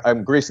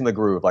 I'm greasing the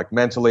groove. Like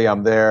mentally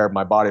I'm there.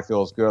 My body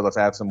feels good. Let's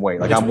add some weight.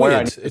 Like it's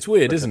weird. It's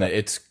weird, isn't it?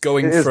 It's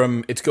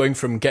going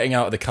from getting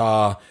out of the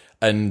car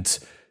and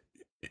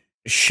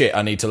shit,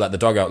 I need to let the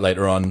dog out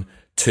later on,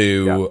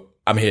 to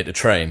I'm here to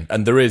train.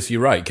 And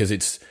you're right, because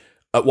it's,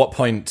 at what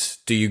point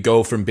do you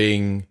go from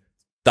being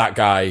that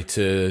guy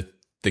to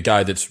the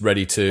guy that's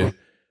ready to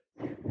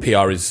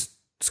PR his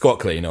squat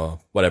clean or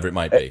whatever it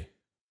might be?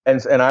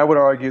 And I would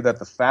argue that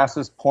the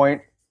fastest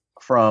point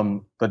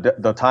from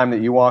the time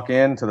that you walk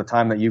in to the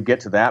time that you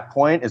get to that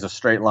point is a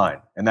straight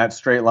line. And that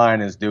straight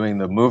line is doing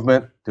the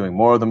movement, doing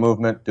more of the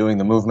movement, doing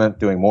the movement,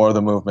 doing more of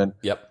the movement.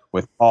 Yep.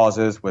 With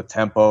pauses, with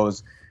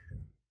tempos.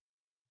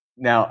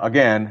 Now,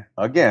 again,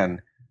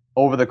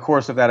 over the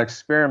course of that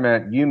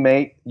experiment, you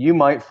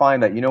might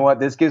find that, you know what,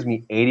 this gives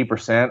me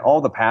 80%.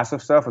 All the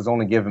passive stuff is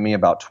only giving me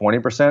about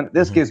 20%.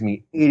 This gives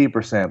me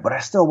 80%, but I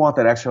still want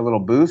that extra little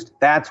boost.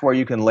 That's where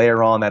you can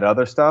layer on that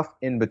other stuff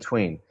in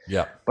between.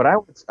 Yeah. But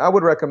I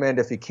would recommend,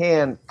 if you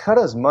can, cut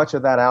as much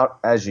of that out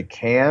as you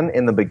can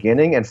in the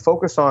beginning and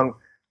focus on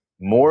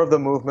more of the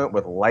movement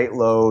with light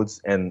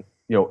loads and,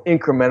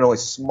 incrementally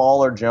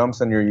smaller jumps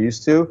than you're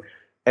used to,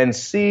 and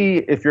see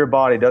if your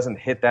body doesn't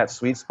hit that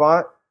sweet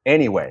spot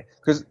anyway.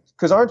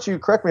 Because aren't you,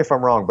 correct me if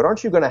I'm wrong, but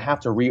aren't you going to have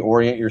to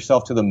reorient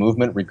yourself to the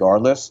movement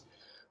regardless?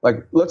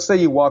 Like, let's say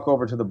you walk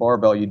over to the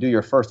barbell, you do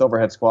your first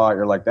overhead squat,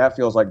 you're like, that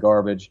feels like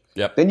garbage.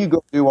 Yep. Then you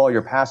go do all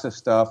your passive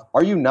stuff.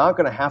 Are you not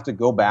going to have to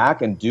go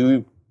back and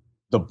do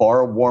the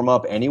bar warm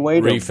up anyway?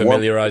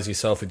 Refamiliarize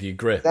yourself with your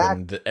grip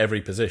and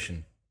every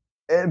position.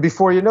 And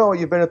before you know it,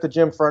 you've been at the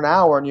gym for an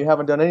hour and you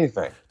haven't done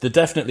anything.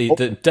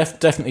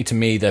 Definitely to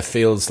me, there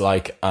feels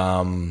like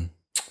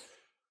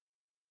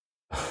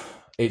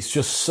it's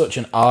just such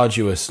an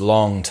arduous,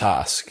 long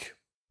task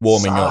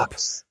warming up.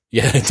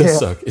 Yeah, it does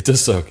suck. It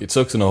does suck. It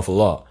sucks an awful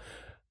lot.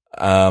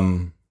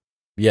 And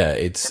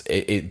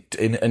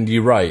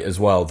you're right as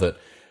well that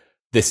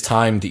this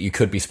time that you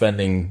could be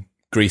spending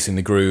greasing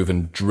the groove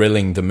and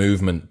drilling the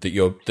movement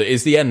that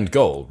is the end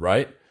goal,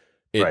 right?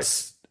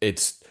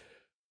 It's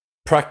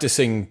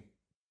practicing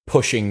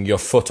pushing your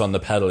foot on the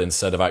pedal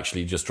instead of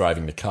actually just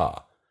driving the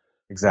car.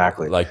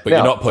 Exactly. But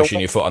you're not pushing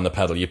your foot on the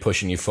pedal. You're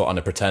pushing your foot on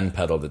a pretend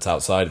pedal that's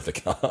outside of the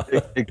car.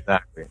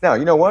 Exactly. Now,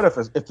 you know what? If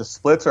the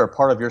splits are a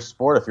part of your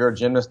sport, if you're a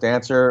gymnast,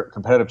 dancer,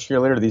 competitive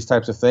cheerleader, these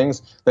types of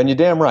things, then you're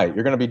damn right.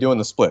 You're going to be doing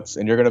the splits,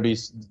 and you're going to be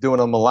doing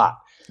them a lot.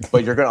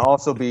 But you're going to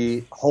also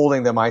be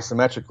holding them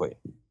isometrically.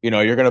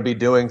 You're going to be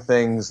doing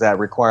things that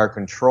require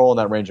control in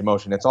that range of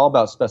motion. It's all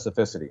about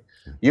specificity.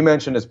 You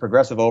mentioned is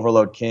progressive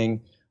overload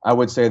king. I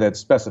would say that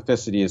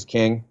specificity is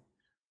king.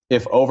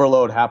 If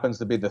overload happens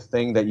to be the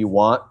thing that you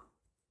want,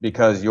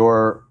 because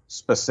your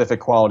specific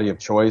quality of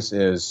choice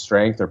is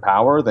strength or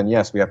power, then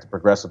yes, we have to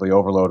progressively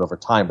overload over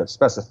time. But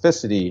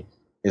specificity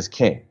is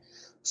king.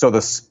 So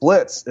the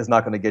splits is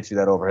not going to get you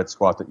that overhead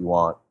squat that you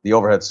want. The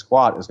overhead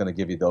squat is going to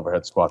give you the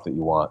overhead squat that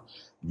you want.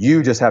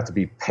 You just have to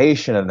be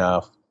patient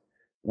enough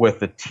with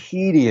the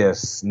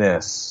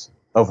tediousness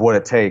of what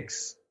it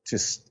takes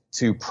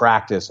to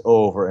practice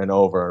over and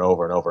over and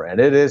over and over. And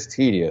it is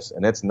tedious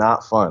and it's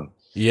not fun.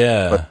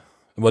 Yeah.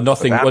 Well,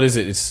 what is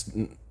it? It's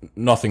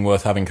nothing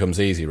worth having comes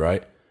easy,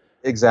 right?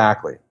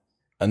 Exactly.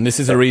 And this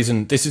is the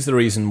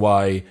reason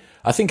why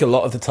I think a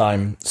lot of the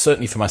time,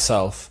 certainly for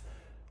myself,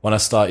 when I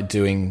started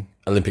doing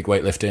Olympic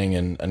weightlifting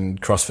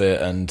and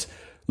CrossFit and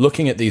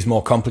looking at these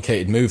more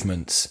complicated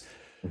movements,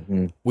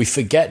 we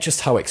forget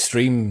just how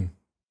extreme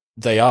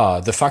they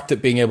are. The fact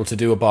that being able to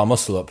do a bar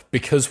muscle up,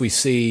 because we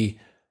see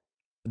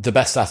the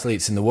best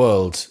athletes in the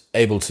world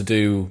able to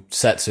do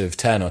sets of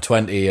 10 or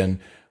 20, and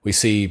we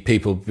see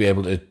people be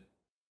able to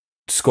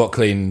squat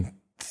clean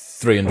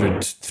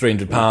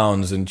 300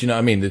 pounds, and do you know what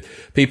I mean? The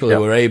people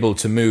who are able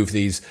to move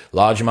these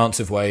large amounts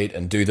of weight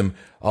and do them.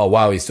 Oh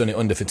wow, he's done it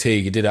under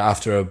fatigue. He did it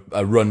after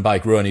a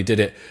bike run. He did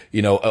it,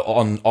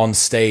 on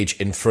stage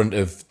in front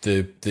of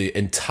the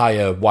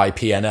entire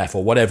YPNF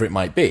or whatever it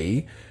might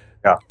be.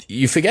 Yeah,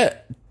 you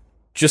forget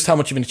just how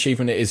much of an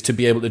achievement it is to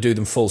be able to do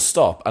them full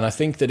stop. And I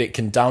think that it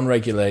can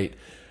downregulate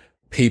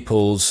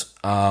people's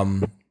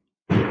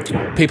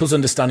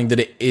understanding that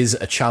it is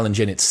a challenge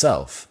in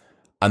itself.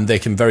 And they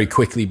can very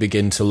quickly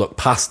begin to look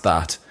past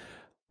that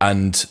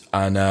and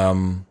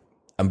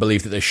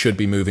believe that they should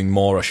be moving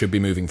more or should be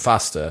moving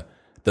faster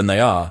than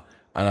they are.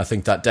 And I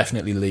think that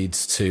definitely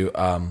leads to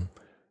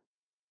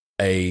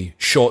a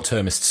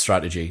short-termist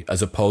strategy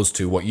as opposed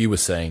to what you were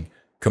saying,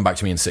 come back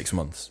to me in 6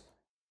 months.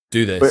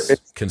 Do this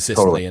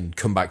consistently and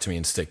come back to me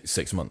in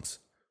 6 months.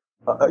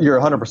 You're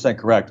 100%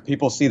 correct.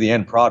 People see the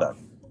end product.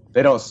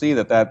 They don't see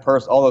that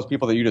person, all those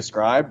people that you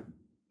described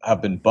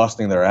have been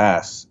busting their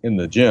ass in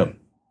the gym,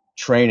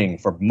 training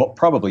for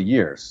probably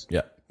years.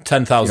 Yeah.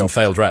 10,000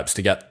 failed reps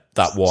to get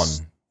that one.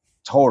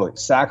 Totally.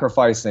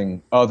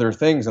 Sacrificing other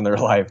things in their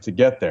life to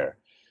get there.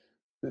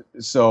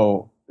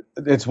 So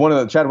it's one of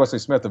the, Chad Wesley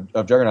Smith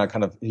of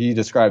Juggernaut he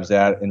describes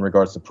that in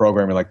regards to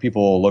programming. Like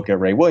people look at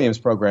Ray Williams'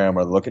 program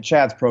or look at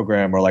Chad's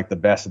program or like the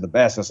best of the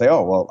best and say,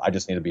 oh, well, I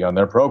just need to be on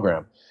their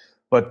program.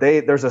 But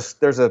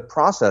there's a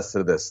process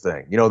to this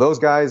thing. Those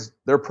guys,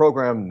 their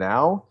program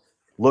now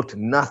looked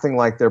nothing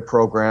like their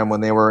program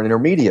when they were an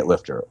intermediate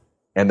lifter.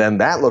 And then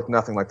that looked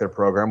nothing like their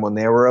program when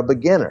they were a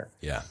beginner.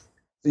 Yeah.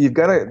 So you've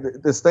got to,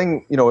 this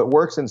thing, it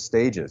works in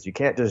stages. You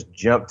can't just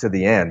jump to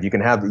the end. You got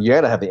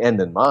to have the end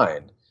in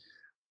mind.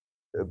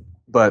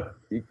 But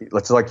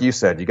it's like you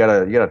said, you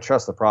got to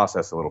trust the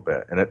process a little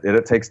bit, and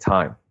it takes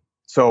time.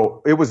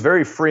 So it was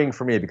very freeing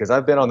for me because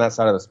I've been on that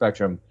side of the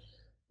spectrum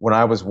when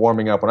I was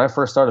warming up. When I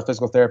first started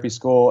physical therapy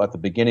school at the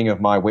beginning of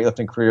my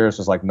weightlifting career, this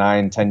was like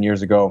 9-10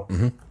 years ago.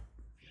 Mm-hmm.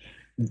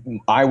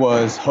 I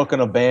was hooking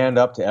a band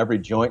up to every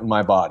joint in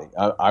my body.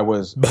 I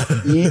was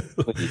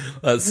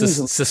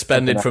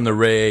suspended from the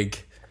rig.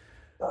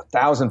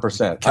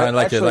 1,000%. Kind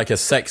of like a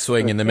sex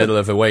swing in the middle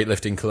of a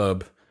weightlifting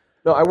club.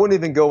 No, I wouldn't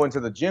even go into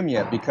the gym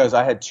yet because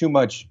I had too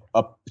much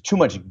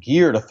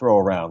gear to throw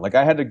around. Like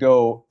I had to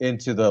go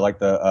into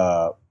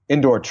the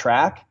indoor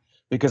track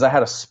because I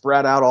had to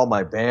spread out all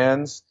my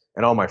bands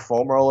and all my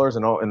foam rollers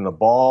and the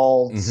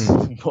balls,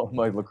 mm-hmm. all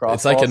my lacrosse.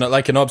 It's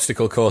like an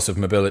obstacle course of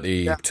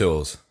mobility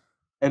tools.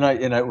 And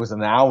it was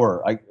an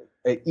hour,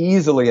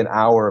 easily an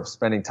hour of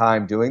spending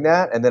time doing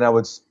that, and then I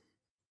would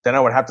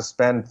have to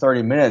spend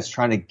 30 minutes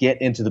trying to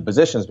get into the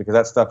positions because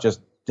that stuff just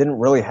didn't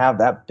really have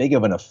that big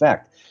of an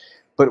effect.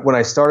 But when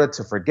I started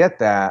to forget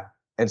that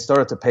and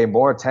started to pay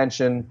more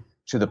attention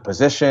to the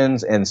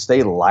positions and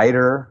stay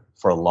lighter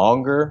for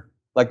longer,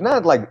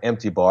 not like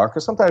empty bar,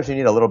 because sometimes you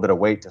need a little bit of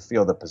weight to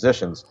feel the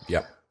positions.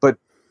 Yeah. But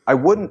I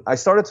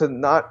started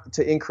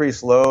to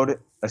increase load.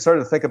 I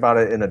started to think about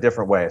it in a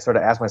different way. I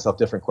started to ask myself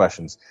different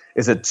questions.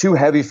 Is it too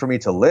heavy for me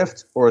to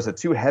lift, or is it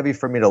too heavy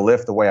for me to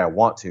lift the way I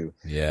want to?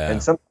 Yeah.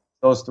 And some of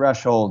those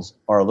thresholds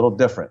are a little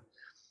different.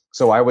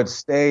 So I would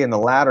stay in the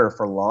ladder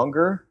for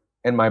longer,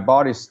 and my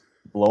body,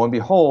 lo and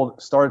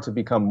behold, started to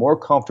become more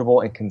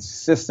comfortable and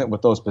consistent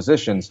with those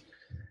positions.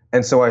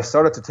 And so I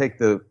started to take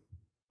the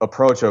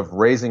approach of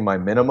raising my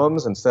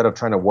minimums instead of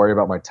trying to worry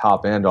about my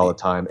top end all the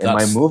time. And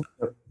my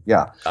movement,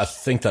 I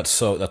think that's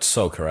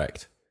so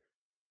correct.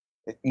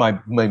 My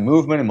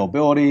movement and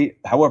mobility,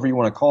 however you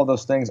want to call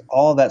those things,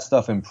 all that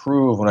stuff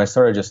improved when I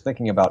started just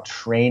thinking about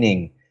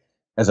training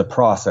as a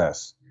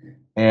process.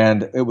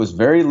 And it was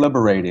very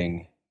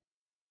liberating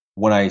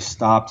when I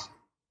stopped.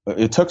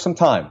 It took some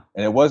time,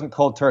 and it wasn't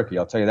cold turkey,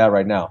 I'll tell you that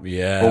right now.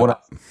 Yeah. But when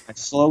I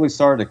slowly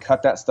started to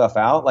cut that stuff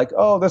out, like,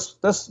 oh,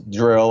 this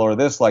drill or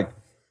this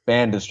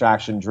band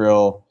distraction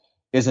drill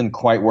isn't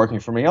quite working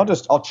for me.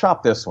 I'll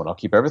chop this one. I'll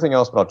keep everything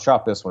else, but I'll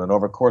chop this one. And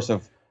over the course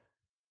of,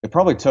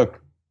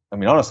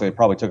 honestly, it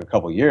probably took a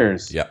couple of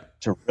years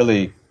to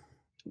really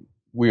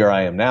where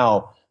I am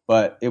now.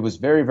 But it was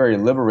very, very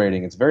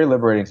liberating. It's very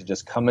liberating to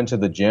just come into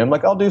the gym.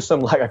 I'll do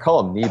some, I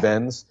call them knee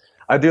bends.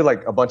 I do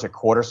like a bunch of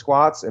quarter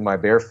squats in my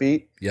bare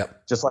feet.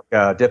 Yep. Just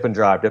like dip and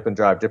drive, dip and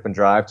drive, dip and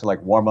drive to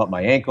like warm up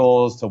my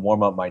ankles, to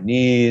warm up my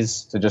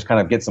knees, to just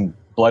kind of get some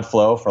blood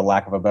flow, for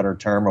lack of a better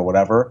term or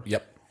whatever.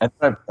 Yep. And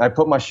then I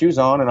put my shoes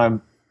on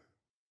and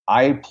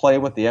I play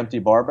with the empty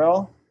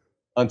barbell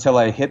until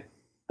I hit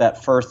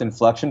that first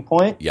inflection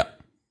point. Yep.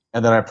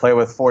 And then I play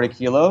with 40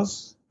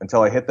 kilos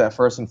until I hit that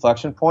first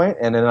inflection point,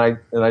 and then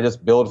I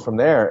just build from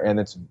there. And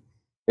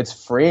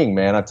it's freeing,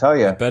 man. I tell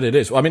you. I bet it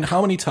is. Well, I mean,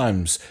 how many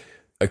times?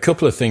 A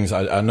couple of things.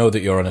 I know that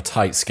you're on a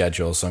tight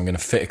schedule, so I'm going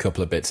to fit a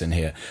couple of bits in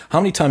here.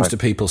 How many times do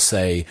people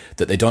say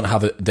that they don't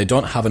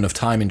have enough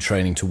time in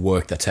training to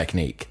work their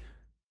technique,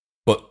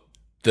 but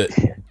that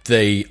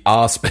they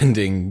are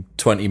spending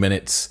 20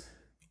 minutes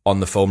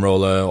on the foam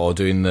roller or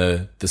doing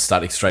the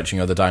static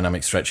stretching or the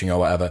dynamic stretching or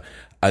whatever?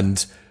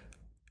 And,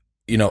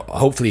 you know,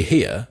 hopefully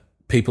here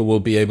people will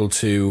be able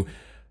to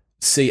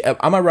see.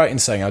 Am I right in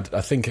saying,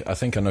 I think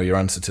I know your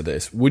answer to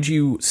this. Would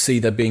you see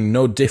there being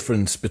no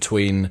difference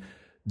between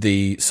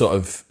the sort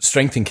of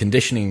strength and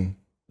conditioning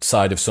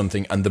side of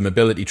something and the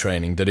mobility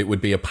training, that it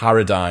would be a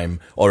paradigm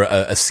or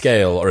a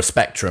scale or a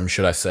spectrum,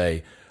 should I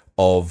say,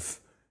 of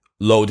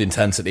load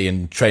intensity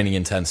and training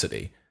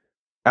intensity?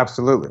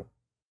 Absolutely.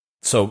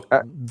 So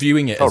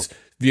viewing it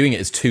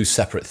as two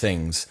separate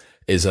things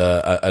is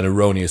an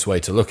erroneous way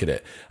to look at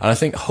it. And I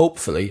think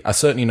hopefully, I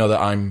certainly know that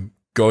I'm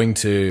going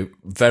to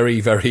very,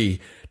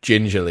 very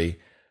gingerly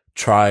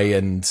try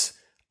and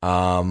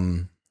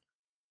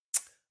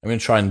I'm going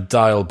to try and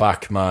dial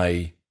back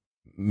my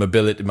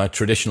mobility, my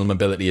traditional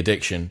mobility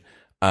addiction,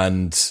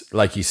 and,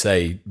 like you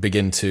say,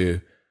 begin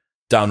to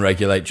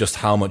downregulate just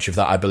how much of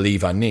that I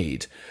believe I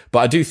need. But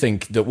I do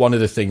think that one of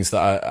the things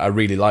that I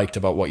really liked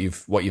about what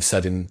you've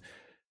said in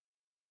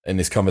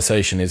this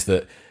conversation is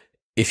that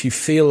if you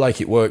feel like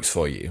it works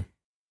for you,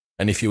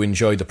 and if you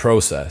enjoy the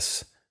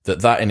process,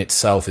 that in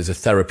itself is a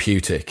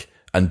therapeutic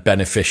and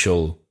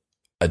beneficial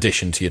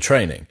addition to your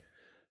training.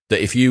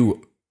 That if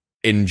you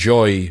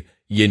enjoy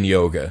yin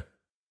yoga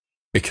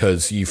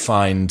because you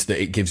find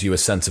that it gives you a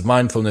sense of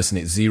mindfulness and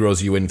it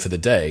zeroes you in for the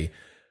day,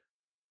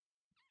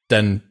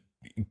 then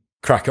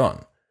crack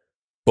on.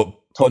 But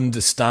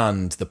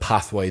understand the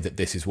pathway that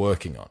this is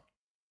working on.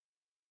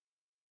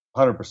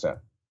 100%.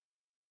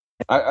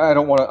 I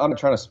don't want to, I'm not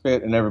trying to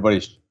spit in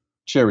everybody's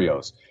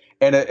Cheerios.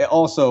 And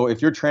also,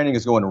 if your training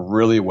is going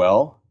really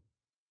well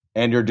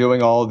and you're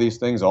doing all of these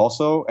things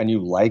also and you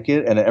like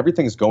it and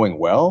everything's going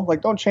well,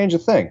 like, don't change a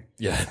thing.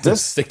 Yeah,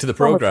 just stick to the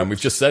program. We've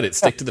just said it.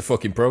 Stick to the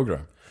fucking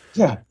program.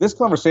 Yeah, this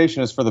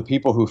conversation is for the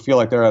people who feel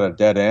like they're at a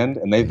dead end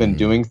and they've been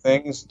doing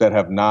things that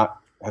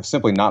have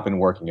simply not been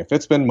working. If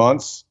it's been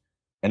months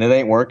and it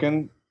ain't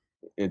working,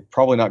 it's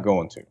probably not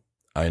going to.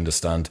 I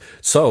understand.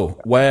 So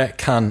where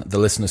can the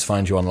listeners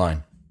find you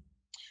online?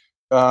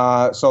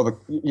 So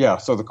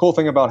the cool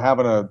thing about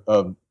having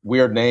a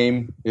weird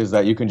name is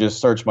that you can just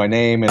search my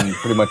name and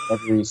pretty much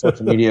every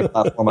social media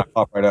platform I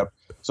pop right up.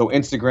 So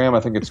Instagram,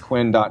 I think it's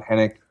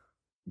Quinn.Henoch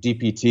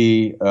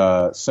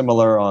DPT,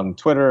 similar on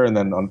Twitter, and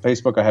then on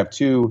Facebook I have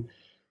two,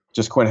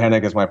 just Quinn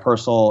Henoch is my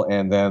personal,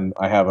 and then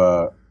I have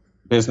a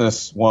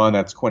business one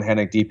that's Quinn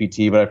Henoch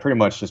DPT, but I pretty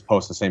much just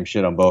post the same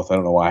shit on both. I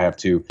don't know why I have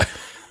two.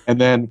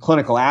 And then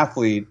Clinical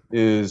Athlete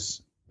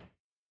is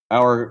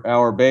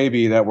our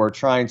baby that we're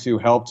trying to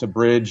help to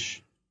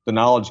bridge the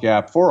knowledge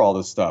gap for all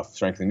this stuff,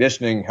 strength and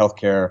conditioning,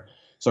 healthcare.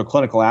 So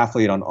Clinical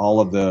Athlete on all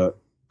of the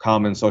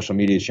common social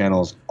media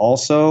channels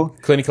also.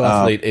 Clinical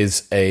Athlete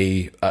is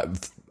a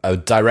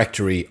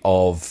directory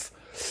of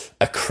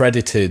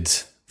accredited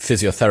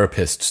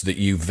physiotherapists that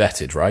you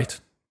vetted, right?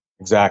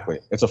 Exactly.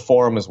 It's a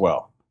forum as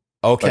well.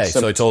 Okay,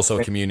 so it's also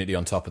a community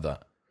on top of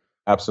that.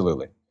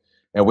 Absolutely.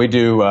 And we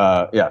do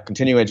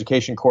continuing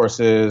education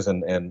courses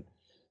and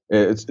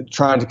it's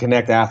trying to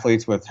connect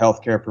athletes with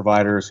healthcare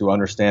providers who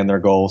understand their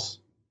goals.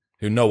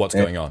 Who know what's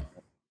going on.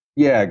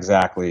 Yeah,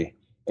 exactly.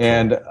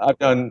 And I've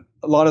done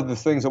a lot of the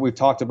things that we've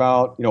talked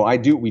about. You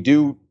know, we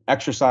do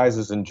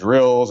exercises and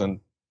drills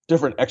and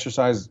different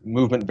exercise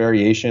movement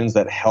variations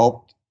that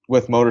help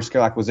with motor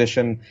skill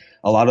acquisition.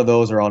 A lot of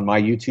those are on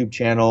my YouTube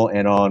channel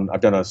and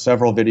I've done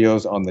several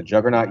videos on the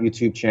Juggernaut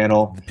YouTube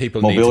channel.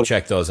 People need to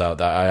check those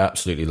out. I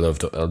absolutely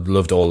loved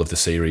all of the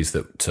series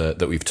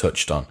that we've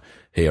touched on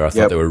here. I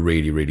thought they were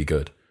really, really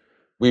good.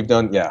 We've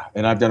done,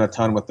 and I've done a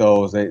ton with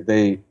those.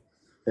 They're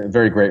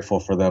very grateful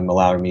for them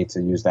allowing me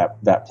to use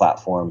that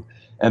platform.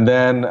 And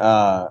then,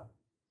 and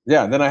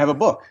then I have a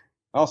book.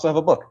 I also have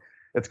a book.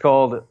 It's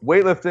called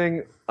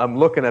Weightlifting. I'm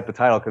looking at the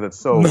title because it's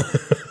so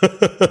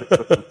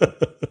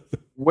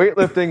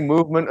Weightlifting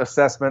Movement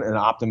Assessment and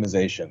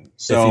Optimization.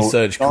 So if you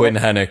search Quinn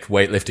Henoch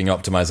Weightlifting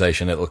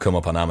Optimization, it'll come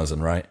up on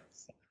Amazon, right?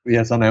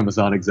 Yes, on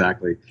Amazon,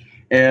 exactly.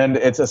 And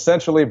it's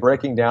essentially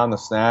breaking down the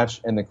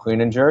snatch and the clean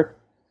and jerk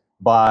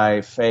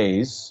by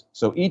phase.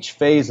 So each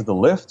phase of the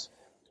lift,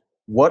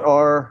 what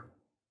are,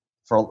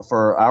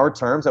 for our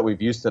terms that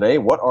we've used today,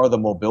 what are the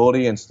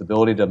mobility and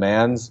stability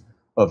demands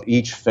of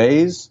each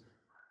phase?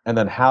 And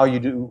then how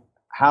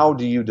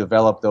do you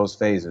develop those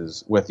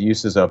phases with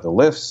uses of the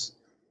lifts,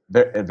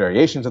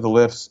 variations of the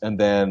lifts, and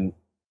then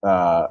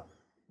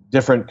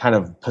different kind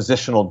of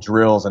positional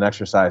drills and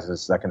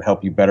exercises that can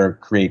help you better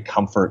create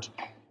comfort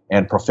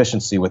and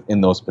proficiency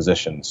within those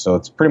positions. So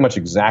it's pretty much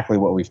exactly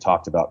what we've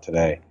talked about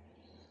today.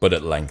 But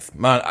at length.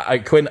 Man,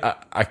 Quinn,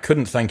 I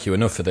couldn't thank you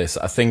enough for this.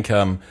 I think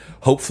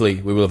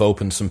hopefully we will have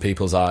opened some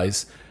people's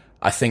eyes.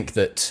 I think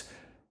that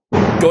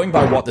going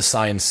by what the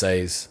science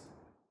says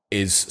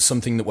is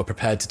something that we're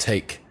prepared to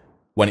take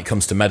when it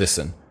comes to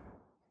medicine.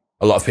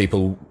 A lot of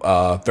people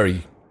are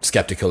very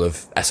skeptical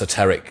of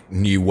esoteric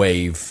new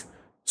wave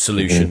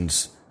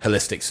solutions,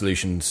 holistic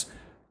solutions,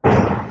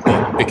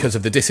 because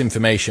of the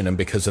disinformation and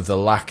because of the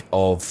lack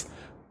of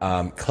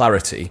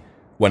clarity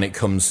when it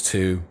comes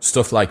to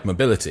stuff like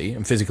mobility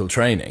and physical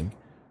training.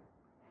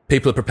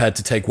 People are prepared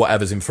to take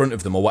whatever's in front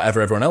of them or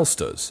whatever everyone else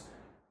does.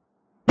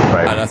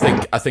 Right. And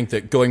I think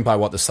that going by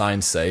what the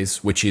science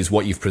says, which is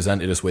what you've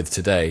presented us with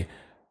today,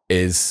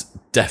 is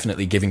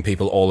definitely giving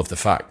people all of the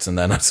facts. And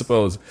then I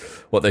suppose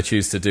what they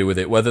choose to do with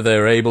it, whether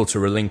they're able to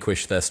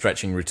relinquish their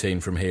stretching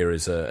routine from here,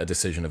 is a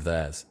decision of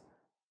theirs.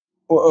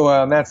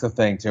 Well, and that's the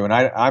thing too. And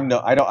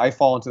I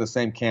fall into the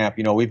same camp.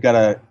 You know, we've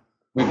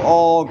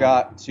all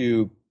got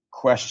to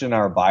question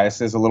our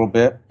biases a little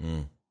bit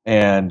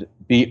and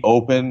be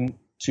open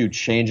to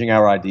changing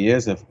our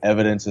ideas if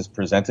evidence is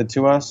presented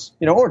to us,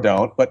 you know, or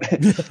don't, but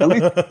at least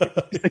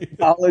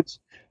acknowledge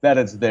that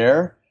it's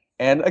there.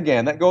 And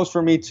again, that goes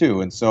for me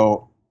too. And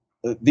so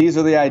these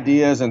are the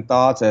ideas and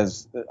thoughts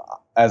as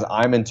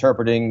I'm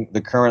interpreting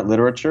the current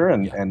literature.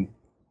 And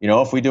you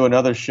know, if we do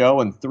another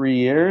show in 3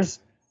 years,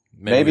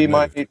 maybe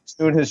my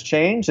tune has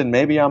changed, and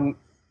maybe I'm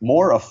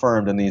more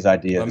affirmed in these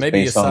ideas. Well,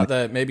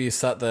 maybe you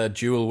sat there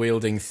dual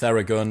wielding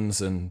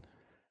Theraguns and.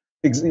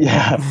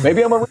 Yeah,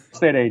 maybe I'm a real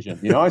estate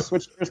agent. You know, I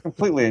switched gears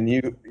completely, and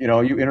you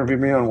interviewed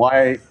me on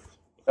why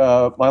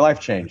my life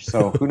changed.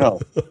 So who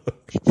knows?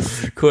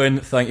 Quinn,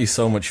 thank you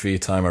so much for your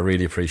time. I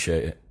really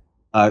appreciate it.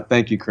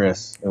 Thank you,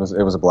 Chris. It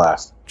was a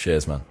blast.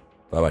 Cheers, man.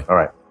 Bye bye. All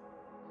right.